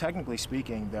 But technically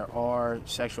speaking, there are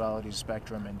sexuality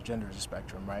spectrum and gender is a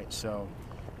spectrum, right? So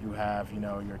you have, you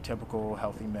know, your typical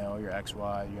healthy male, your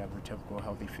XY, you have your typical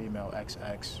healthy female,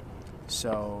 XX.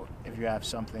 So if you have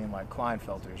something like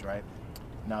Klinefelters, right?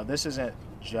 Now this isn't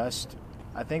just,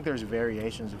 I think there's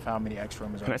variations of how many X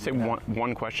chromosomes. Can I say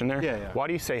one question there? Yeah. Why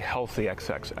do you say healthy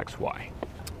XX, XY?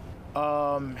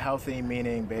 Healthy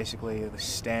meaning basically the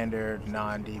standard,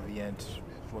 non-deviant,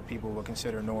 what people would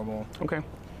consider normal. Okay.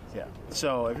 Yeah.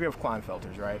 So if you have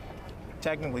Klinefelters, right?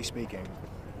 Technically speaking,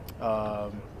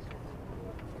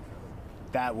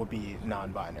 that would be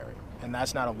non-binary, and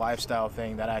that's not a lifestyle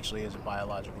thing. That actually is a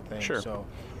biological thing. Sure. So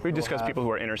we discussed people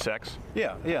who are intersex.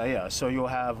 Yeah. So you'll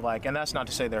have like, and that's not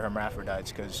to say they're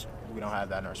hermaphrodites, because we don't have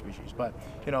that in our species. But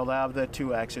you know, they'll have the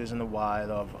two X's and the Y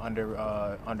of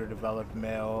underdeveloped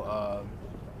male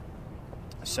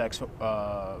sex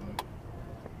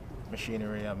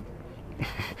machinery.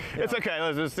 It's okay.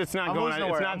 It's not going. It's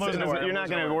not. You're not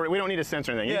going to worry. We don't need to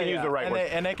censor anything. You can use the right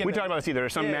word. We talked about this either.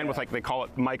 There's some men with like, they call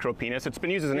it micro penis. It's been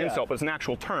used as an insult, but it's an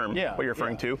actual term. What you're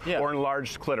referring to, or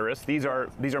enlarged clitoris. These are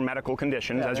medical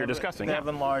conditions, as you're discussing. They have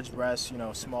enlarged breasts. You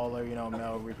know, smaller. You know,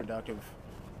 male reproductive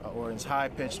organs,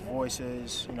 high-pitched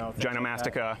voices. You know,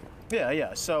 gynecomastia.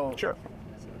 Yeah. So sure.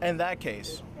 In that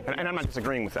case, and I'm not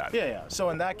disagreeing with that. Yeah.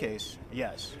 So in that case,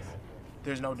 yes,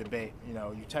 there's no debate. You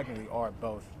know, you technically are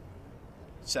both.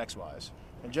 Sex-wise,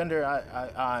 and gender,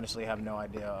 I honestly have no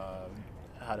idea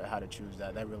how to choose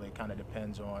that. That really kind of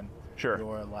depends on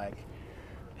your like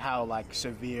how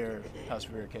severe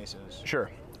a case is. Sure.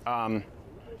 Can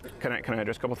I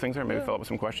address a couple things there? Maybe follow up with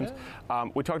some questions.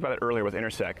 We talked about it earlier with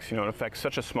intersex. You know, it affects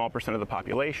such a small percent of the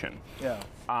population. Yeah.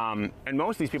 And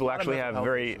most of these people actually have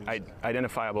very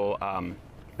identifiable,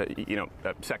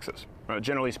 sexes.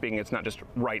 Generally speaking, it's not just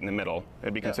right in the middle.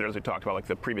 It'd be considered, as we talked about, like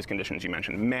the previous conditions you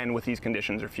mentioned, men with these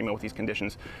conditions or female with these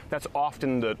conditions. That's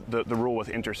often the rule with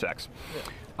intersex.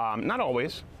 Not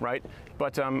always, right?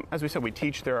 But as we said, we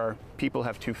teach people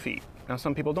have 2 feet. Now,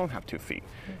 some people don't have 2 feet.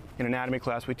 In anatomy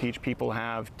class, we teach people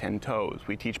have 10 toes.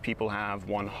 We teach people have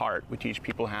 1 heart. We teach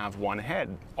people have 1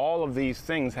 head. All of these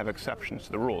things have exceptions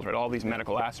to the rules, right? All these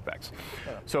medical aspects.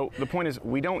 So the point is,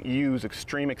 we don't use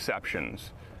extreme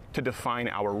exceptions to define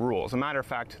our rules. As a matter of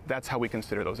fact, that's how we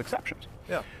consider those exceptions.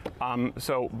 Yeah.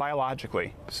 So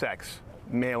biologically, sex,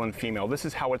 male and female, this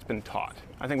is how it's been taught.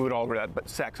 I think we would all agree that, but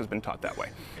sex has been taught that way.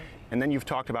 And then you've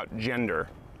talked about gender.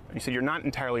 You said you're not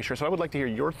entirely sure, so I would like to hear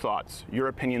your thoughts, your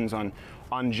opinions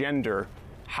on gender,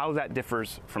 how that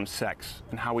differs from sex,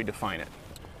 and how we define it.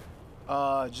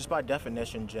 Just by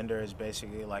definition, gender is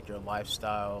basically like your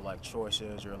lifestyle, like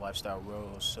choices, your lifestyle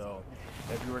rules. So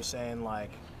if you were saying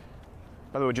like,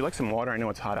 by the way, would you like some water? I know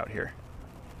it's hot out here.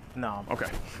 No. Okay.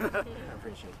 I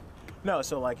appreciate it. No,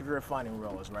 so like if you're defining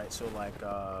roles, right? So like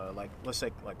let's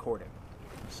say like courting.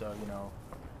 So, you know,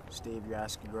 Steve, you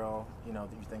ask a girl, you know,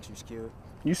 that you think she's cute.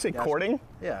 You say courting?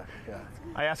 Yeah.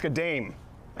 I ask a dame.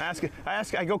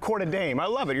 I go court a dame. I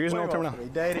love it. You're using old terminology.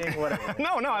 Dating, whatever.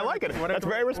 No, I like it. That's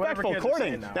very respectful.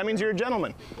 Courting. That means you're a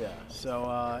gentleman. Yeah.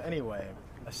 So anyway,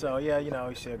 yeah, you know,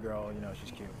 you see a girl, you know,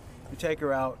 she's cute. You take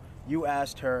her out. You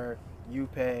asked her. You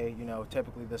pay. You know,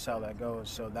 typically this is how that goes.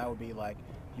 So that would be like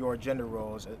your gender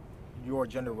role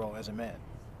as a man.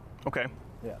 Okay.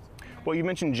 Yeah. Well, you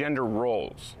mentioned gender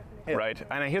roles, right?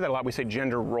 And I hear that a lot. We say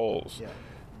gender roles. Yeah.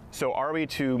 So are we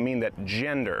to mean that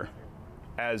gender,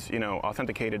 as you know,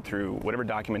 authenticated through whatever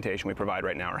documentation we provide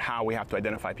right now, or how we have to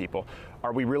identify people,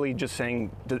 are we really just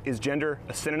saying, is gender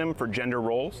a synonym for gender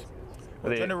roles?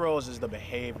 Well, gender roles is the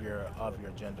behavior of your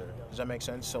gender. Does that make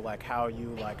sense? So like how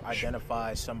you like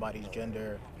identify somebody's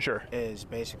gender is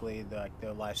basically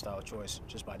their lifestyle choice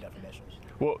just by definition.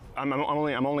 Well, I'm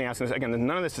only asking this again.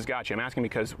 None of this has got you. I'm asking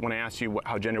because when I asked you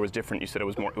how gender was different, you said it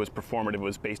was performative. It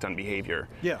was based on behavior.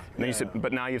 Yeah. And then you said,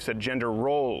 but now you've said gender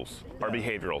roles are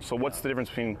behavioral. So what's the difference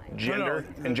between gender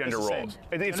and gender roles?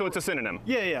 So it's a synonym.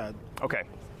 Yeah. Okay.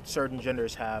 certain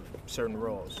genders have certain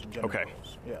roles.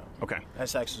 Roles. Yeah. Okay. And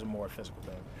sex is a more physical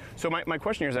thing. So my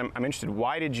question here is, I'm interested.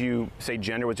 Why did you say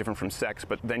gender was different from sex,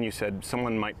 but then you said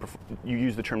someone might you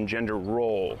use the term gender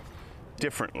role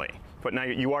differently, but now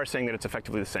you are saying that it's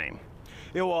effectively the same.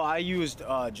 Yeah. Well, I used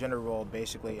gender role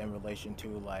basically in relation to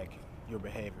like your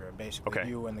behavior. Basically,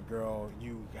 you and the girl,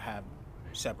 you have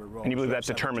separate roles. And you believe that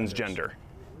determines gender?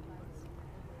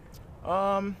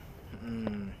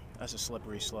 That's a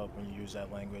slippery slope when you use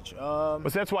that language. So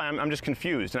that's why I'm just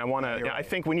confused, and I want to. I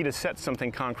think we need to set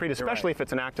something concrete, especially if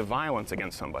it's an act of violence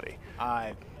against somebody.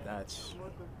 That's.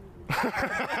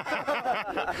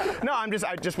 No,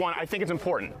 I think it's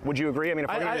important. Would you agree? I mean,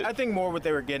 I think more what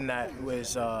they were getting at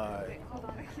was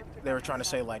they were trying to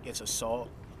say like it's assault,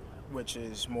 which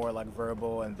is more like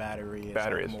verbal, and battery is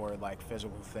like more like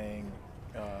physical thing.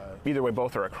 Either way,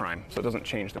 both are a crime, so it doesn't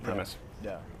change the premise.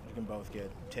 Yeah. You can both get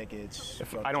tickets.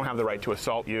 If I don't have the right to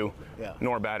assault you,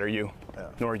 nor batter you,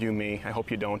 nor you me. I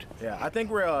hope you don't. Yeah, I think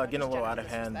we're getting a little out of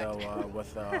hand though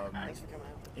with,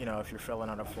 you know, if you're filling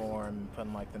out a form,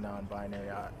 putting like the non-binary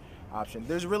option.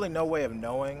 There's really no way of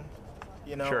knowing,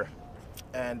 you know. Sure.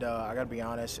 And I gotta be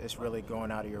honest, it's really going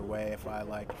out of your way if I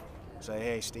like say,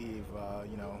 hey Steve,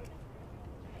 you know.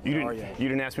 You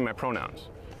didn't ask me my pronouns.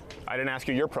 I didn't ask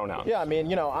you your pronouns. Yeah, I mean,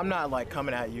 you know, I'm not like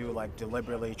coming at you like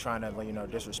deliberately trying to, you know,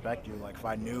 disrespect you. Like if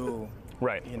I knew,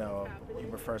 you know, you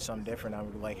prefer something different, I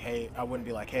would be like, hey, I wouldn't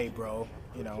be like, hey, bro,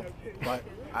 you know. But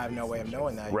I have no way of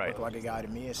knowing that. You look like a guy to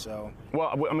me, so. Well,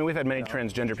 I mean, we've had many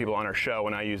transgender people on our show,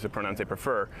 and I use the pronouns they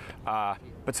prefer.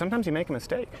 But sometimes you make a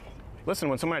mistake. Listen,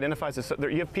 when someone identifies as,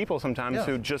 you have people sometimes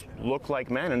who just look like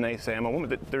men, and they say, I'm a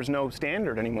woman. There's no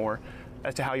standard anymore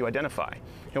as to how you identify.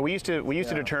 You know, we used to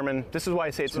determine. This is why I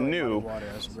say it's really new.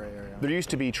 That's a gray area. There used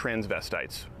to be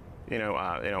transvestites. You know,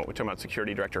 we're talking about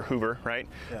Security Director Hoover, right?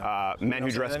 Yeah. Men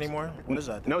who dress anymore. What is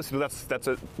that? No, so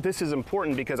this is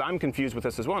important because I'm confused with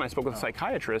this as well. And I spoke with a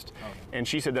psychiatrist, and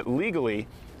she said that legally,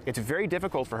 it's very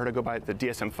difficult for her to go by the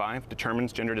DSM-5,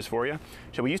 determines gender dysphoria.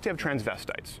 So we used to have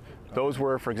transvestites. Those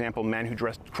were, for example, men who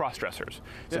dressed cross-dressers.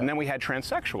 So and then we had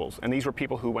transsexuals, and these were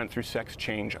people who went through sex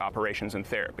change operations and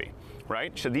therapy,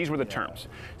 right? So these were the terms.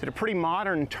 So a pretty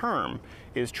modern term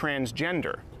is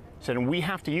transgender. So we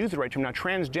have to use the right term. Now,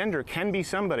 transgender can be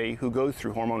somebody who goes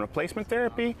through hormone replacement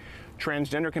therapy.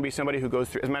 Transgender can be somebody who goes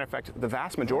through, as a matter of fact, the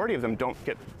vast majority of them don't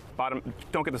get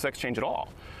the sex change at all.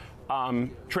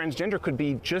 Transgender could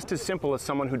be just as simple as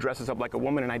someone who dresses up like a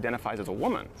woman and identifies as a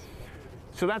woman.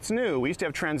 So that's new. We used to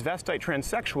have transvestite,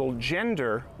 transsexual.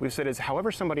 Gender, we've said, is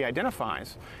however somebody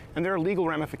identifies. And there are legal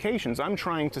ramifications. I'm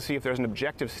trying to see if there's an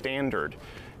objective standard,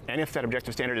 and if that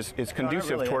objective standard is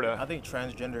conducive toward a... I think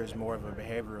transgender is more of a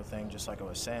behavioral thing, just like I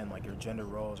was saying, like your gender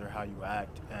roles or how you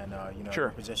act, and you know,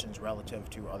 your positions relative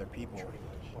to other people.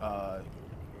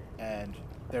 And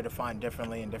they're defined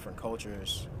differently in different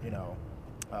cultures, you know,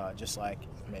 just like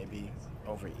maybe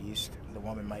over East, the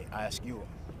woman might ask you,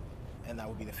 and that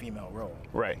would be the female role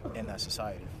in that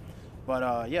society.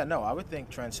 But yeah, no, I would think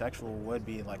transsexual would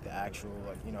be like the actual,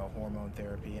 like, you know, hormone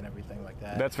therapy and everything like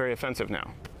that. That's very offensive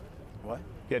now. What?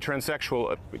 Yeah,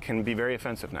 transsexual can be very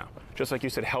offensive now. Just like you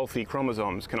said, healthy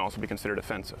chromosomes can also be considered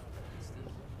offensive.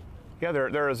 Yeah,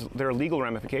 there are legal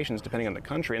ramifications depending on the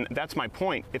country, and that's my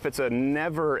point. If it's a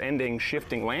never-ending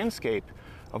shifting landscape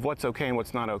of what's okay and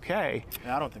what's not okay...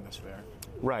 Yeah, I don't think that's fair.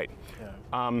 Right.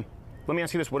 Yeah. Let me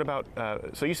ask you this, what about,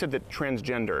 so you said that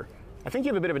transgender, I think you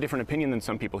have a bit of a different opinion than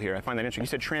some people here. I find that interesting. You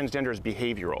said transgender is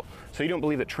behavioral. So you don't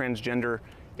believe that transgender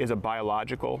is a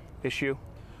biological issue?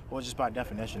 Well, just by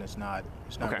definition, it's not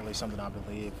really something I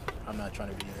believe. I'm not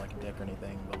trying to be like a dick or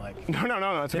anything, but like... No,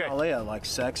 that's okay. Yeah, like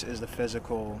sex is the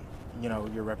physical, you know,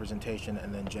 your representation,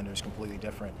 and then gender is completely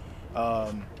different.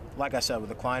 Like I said, with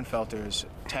the Klinefelters,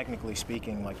 technically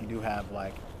speaking, like you do have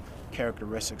like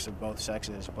characteristics of both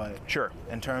sexes, but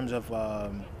in terms of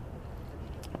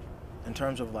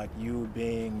like you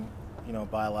being, you know,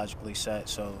 biologically set,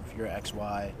 so if you're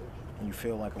XY and you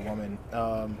feel like a woman,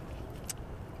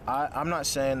 I'm not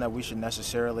saying that we should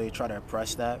necessarily try to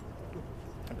oppress that,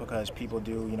 because people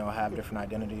do, you know, have different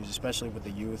identities, especially with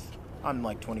the youth. I'm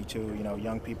like 22, you know,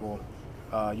 young people,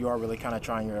 you are really kind of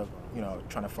trying to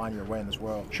find your way in this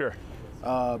world. Sure.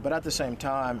 But at the same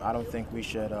time, I don't think we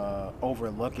should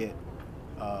overlook it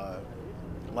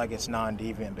like it's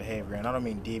non-deviant behavior. And I don't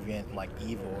mean deviant like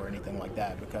evil or anything like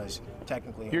that, because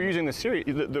technically... You're using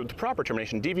the proper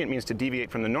termination. Deviant means to deviate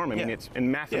from the norm. I mean, it's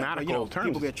in mathematical but, you know, terms.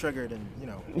 People get triggered and, you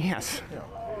know... Yes. You know.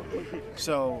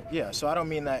 So, yeah, so I don't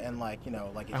mean that in like, you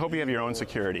know, like... I hope you have your own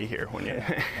security here when you...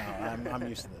 No, I'm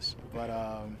used to this. But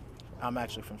I'm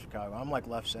actually from Chicago. I'm like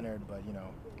left-centered, but, you know,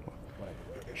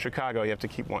 whatever. Chicago, you have to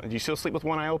keep one. Do you still sleep with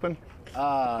one eye open?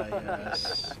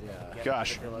 Yes. Yeah.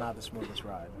 Gosh. Not the smoothest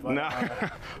ride. But, no.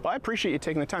 Well, I appreciate you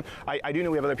taking the time. I do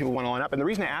know we have other people who want to line up, and the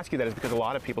reason I ask you that is because a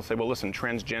lot of people say, well, listen,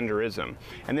 transgenderism,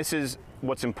 and this is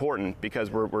what's important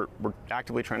because we're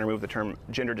actively trying to remove the term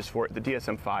gender dysphoria. The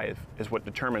DSM-5 is what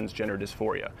determines gender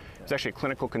dysphoria. It's actually a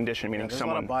clinical condition, meaning there's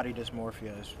someone. A lot of body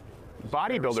dysmorphia.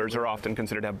 Bodybuilders are often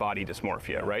considered to have body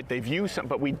dysmorphia, right? They view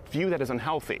but we view that as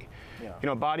unhealthy. Yeah. You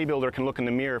know, a bodybuilder can look in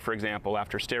the mirror, for example,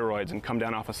 after steroids and come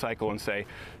down off a cycle and say,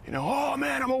 you know, oh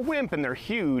man, I'm a wimp, and they're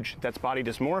huge. That's body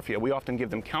dysmorphia. We often give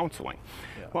them counseling.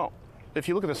 Yeah. Well, if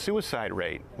you look at the suicide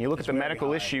rate, you look at the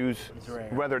medical issues,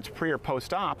 whether it's pre or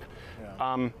post-op,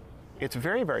 it's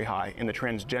very, very high in the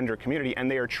transgender community, and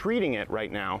they are treating it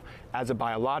right now as a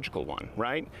biological one,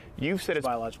 right? You've said it's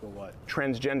biological what?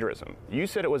 Transgenderism. You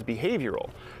said it was behavioral,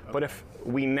 but if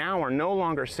we now are no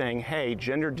longer saying, hey,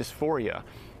 gender dysphoria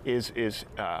is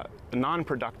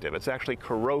non-productive, it's actually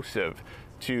corrosive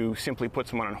to simply put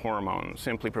someone on hormones,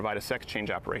 simply provide a sex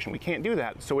change operation. We can't do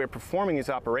that, so we're performing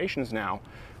these operations now,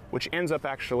 which ends up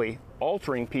actually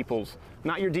altering people's,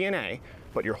 not your DNA,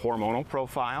 but your hormonal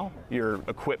profile, your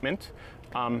equipment.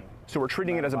 So we're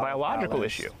treating it as a biological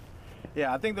issue.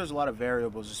 Yeah, I think there's a lot of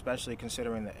variables, especially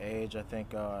considering the age. I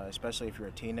think, especially if you're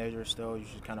a teenager still, you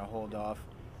should kind of hold off.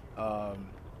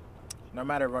 No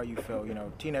matter what you feel, you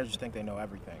know, teenagers think they know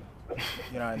everything.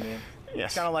 You know what I mean? Yes.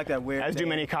 It's kind of like that weird As do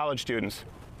many college students.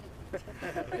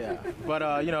 Yeah,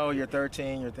 but you know, you're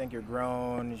 13, you think you're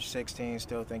grown, you're 16,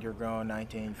 still think you're grown,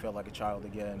 19, you feel like a child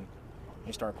again.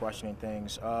 You start questioning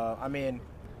things. I mean,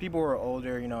 people who are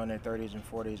older, you know, in their 30s and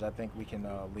 40s, I think we can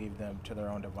leave them to their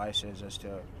own devices as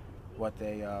to what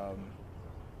they're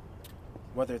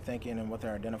thinking and what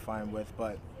they're identifying with.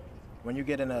 But when you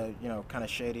get in a, you know, kind of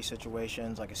shady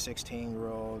situations, like a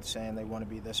 16-year-old saying they want to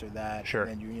be this or that, sure,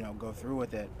 and you know, go through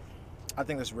with it, I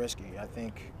think that's risky. I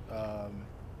think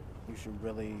you should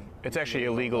really... It's actually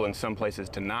illegal in some places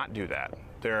to not do that.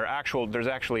 There's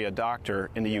actually a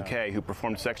doctor in the UK who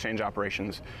performed sex change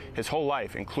operations his whole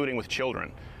life, including with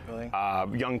children, really?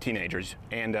 Young teenagers.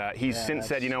 And he's since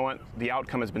said, you know what, the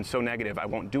outcome has been so negative, I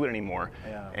won't do it anymore.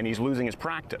 Yeah. And he's losing his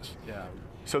practice. Yeah.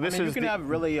 So this you can have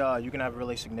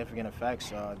really significant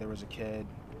effects. There was a kid,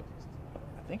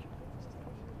 I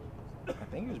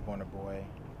think he was born a boy,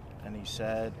 and he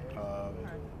said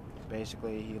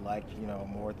basically he liked, you know,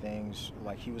 more things,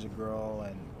 like he was a girl.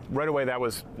 And right away that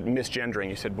was misgendering.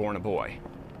 You said born a boy.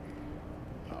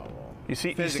 Oh, well, you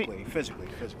see, physically.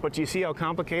 But do you see how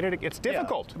complicated it gets?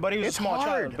 Difficult. Yeah, but he was a small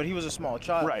child. But he was a small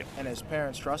child, right? And his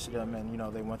parents trusted him, and you know,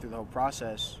 they went through the whole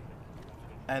process.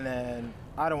 And then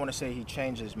I don't want to say he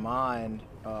changed his mind,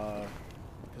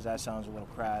 because that sounds a little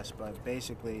crass, but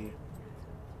basically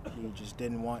he just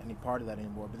didn't want any part of that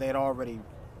anymore. But they had already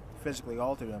physically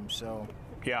altered him, so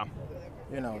yeah,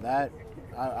 you know, that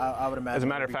I would imagine. As a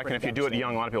matter of fact, and if you do it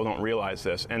young, a lot of people don't realize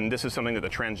this, and this is something that the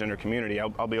transgender community,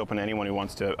 I'll be open to anyone who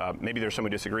wants to, maybe there's some who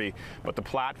disagree, but the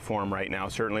platform right now,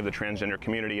 certainly the transgender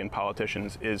community and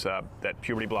politicians, is that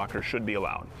puberty blockers should be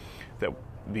allowed. That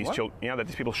these children, that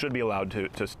these people should be allowed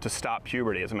to stop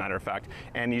puberty, as a matter of fact.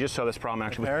 And you just saw this problem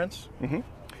actually with parents. Mm-hmm.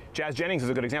 Jazz Jennings is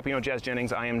a good example. You know, Jazz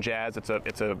Jennings, I Am Jazz. It's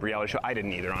a reality show. I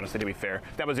didn't either, honestly, to be fair.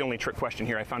 That was the only trick question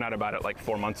here. I found out about it like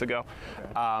 4 months ago.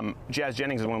 Okay. Jazz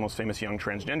Jennings is one of the most famous young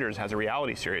transgenders. Has a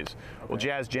reality series. Okay. Well,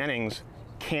 Jazz Jennings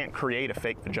can't create a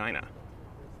fake vagina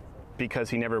because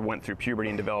he never went through puberty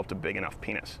and developed a big enough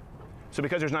penis. So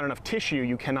because there's not enough tissue,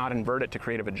 you cannot invert it to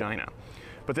create a vagina.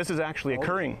 But this is actually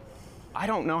occurring. I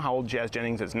don't know how old Jazz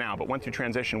Jennings is now, but went through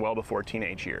transition well before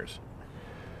teenage years.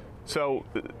 So,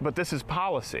 but this is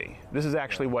policy. This is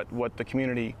actually what the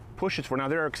community pushes for. Now,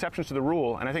 there are exceptions to the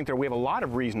rule, and I think we have a lot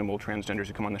of reasonable transgenders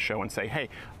who come on the show and say, hey,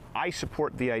 I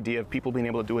support the idea of people being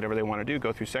able to do whatever they want to do,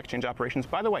 go through sex change operations.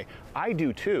 By the way, I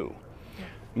do too.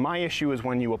 My issue is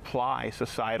when you apply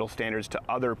societal standards to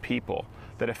other people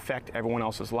that affect everyone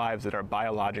else's lives that are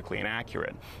biologically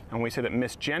inaccurate. And when we say that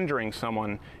misgendering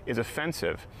someone is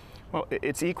offensive, well,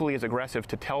 it's equally as aggressive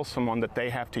to tell someone that they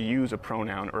have to use a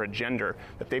pronoun or a gender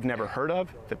that they've never heard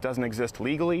of, that doesn't exist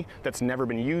legally, that's never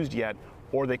been used yet,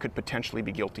 or they could potentially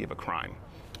be guilty of a crime.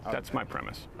 That's my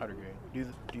premise. I'd agree. Do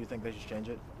you think they should change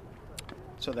it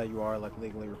so that you are like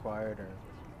legally required, or?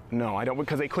 No, I don't,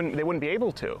 because they wouldn't be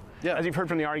able to. Yeah. As you've heard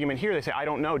from the argument here, they say, I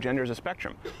don't know, gender is a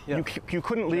spectrum. Yeah. You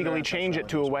couldn't legally change it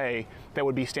to a way that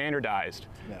would be standardized,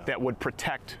 that would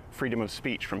protect freedom of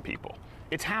speech from people.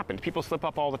 It's happened. People slip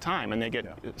up all the time, and they get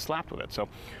slapped with it. So,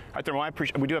 well, I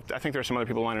appreciate. I think there's some other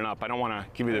people lining up. I don't want to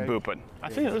give you the boot, but I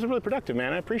think it was really productive,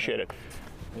 man. I appreciate it.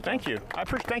 Thank you.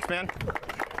 Thanks, man.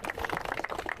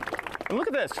 And look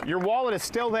at this. Your wallet is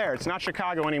still there. It's not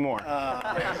Chicago anymore.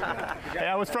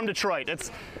 Yeah, it was from Detroit.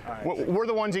 We're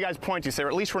the ones you guys point to, say,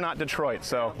 at least we're not Detroit,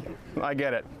 so I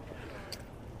get it.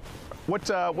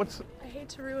 What's... I hate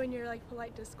to ruin your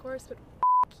polite discourse, but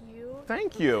you.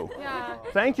 Thank you. Yeah.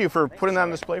 Thank you for putting that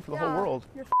on display for the whole world.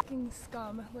 You're fucking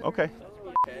scum. Literally. Okay.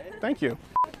 Thank you.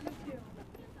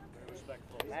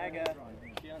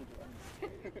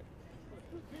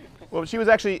 Well, she was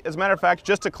actually, as a matter of fact,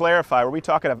 just to clarify, were we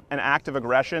talking an act of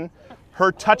aggression?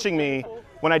 Her touching me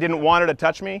when I didn't want her to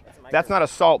touch me, that's not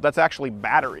assault, that's actually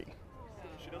battery.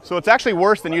 So it's actually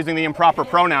worse than using the improper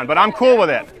pronoun, but I'm cool with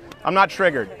it. I'm not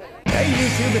triggered. Hey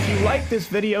YouTube, if you like this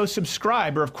video,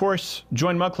 subscribe, or of course,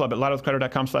 join Mug Club at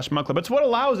loudwithcrowder.com/mugclub. It's what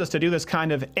allows us to do this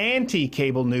kind of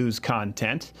anti-cable news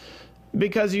content,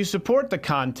 because you support the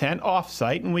content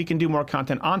off-site, and we can do more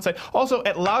content on-site. Also,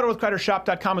 at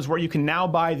louderwithcrowdershop.com is where you can now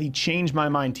buy the Change My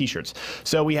Mind t-shirts.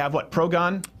 So we have what,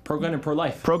 Pro-Gun? Pro-Gun and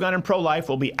Pro-Life. Pro-Gun and Pro-Life.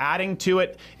 We'll be adding to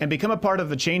it and become a part of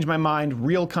the Change My Mind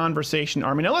Real Conversation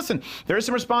Army. Now listen, there is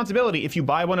some responsibility if you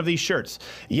buy one of these shirts.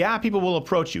 Yeah, people will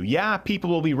approach you. Yeah, people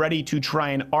will be ready to try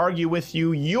and argue with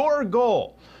you. Your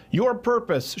goal, your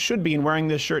purpose should be in wearing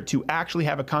this shirt to actually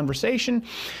have a conversation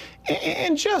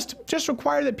and just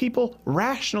require that people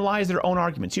rationalize their own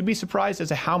arguments. You'd be surprised as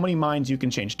to how many minds you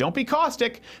can change. Don't be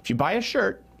caustic. If you buy a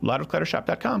shirt,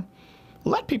 loudwithcrowdershop.com,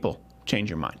 let people change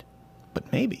your mind.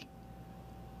 But maybe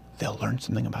they'll learn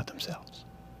something about themselves.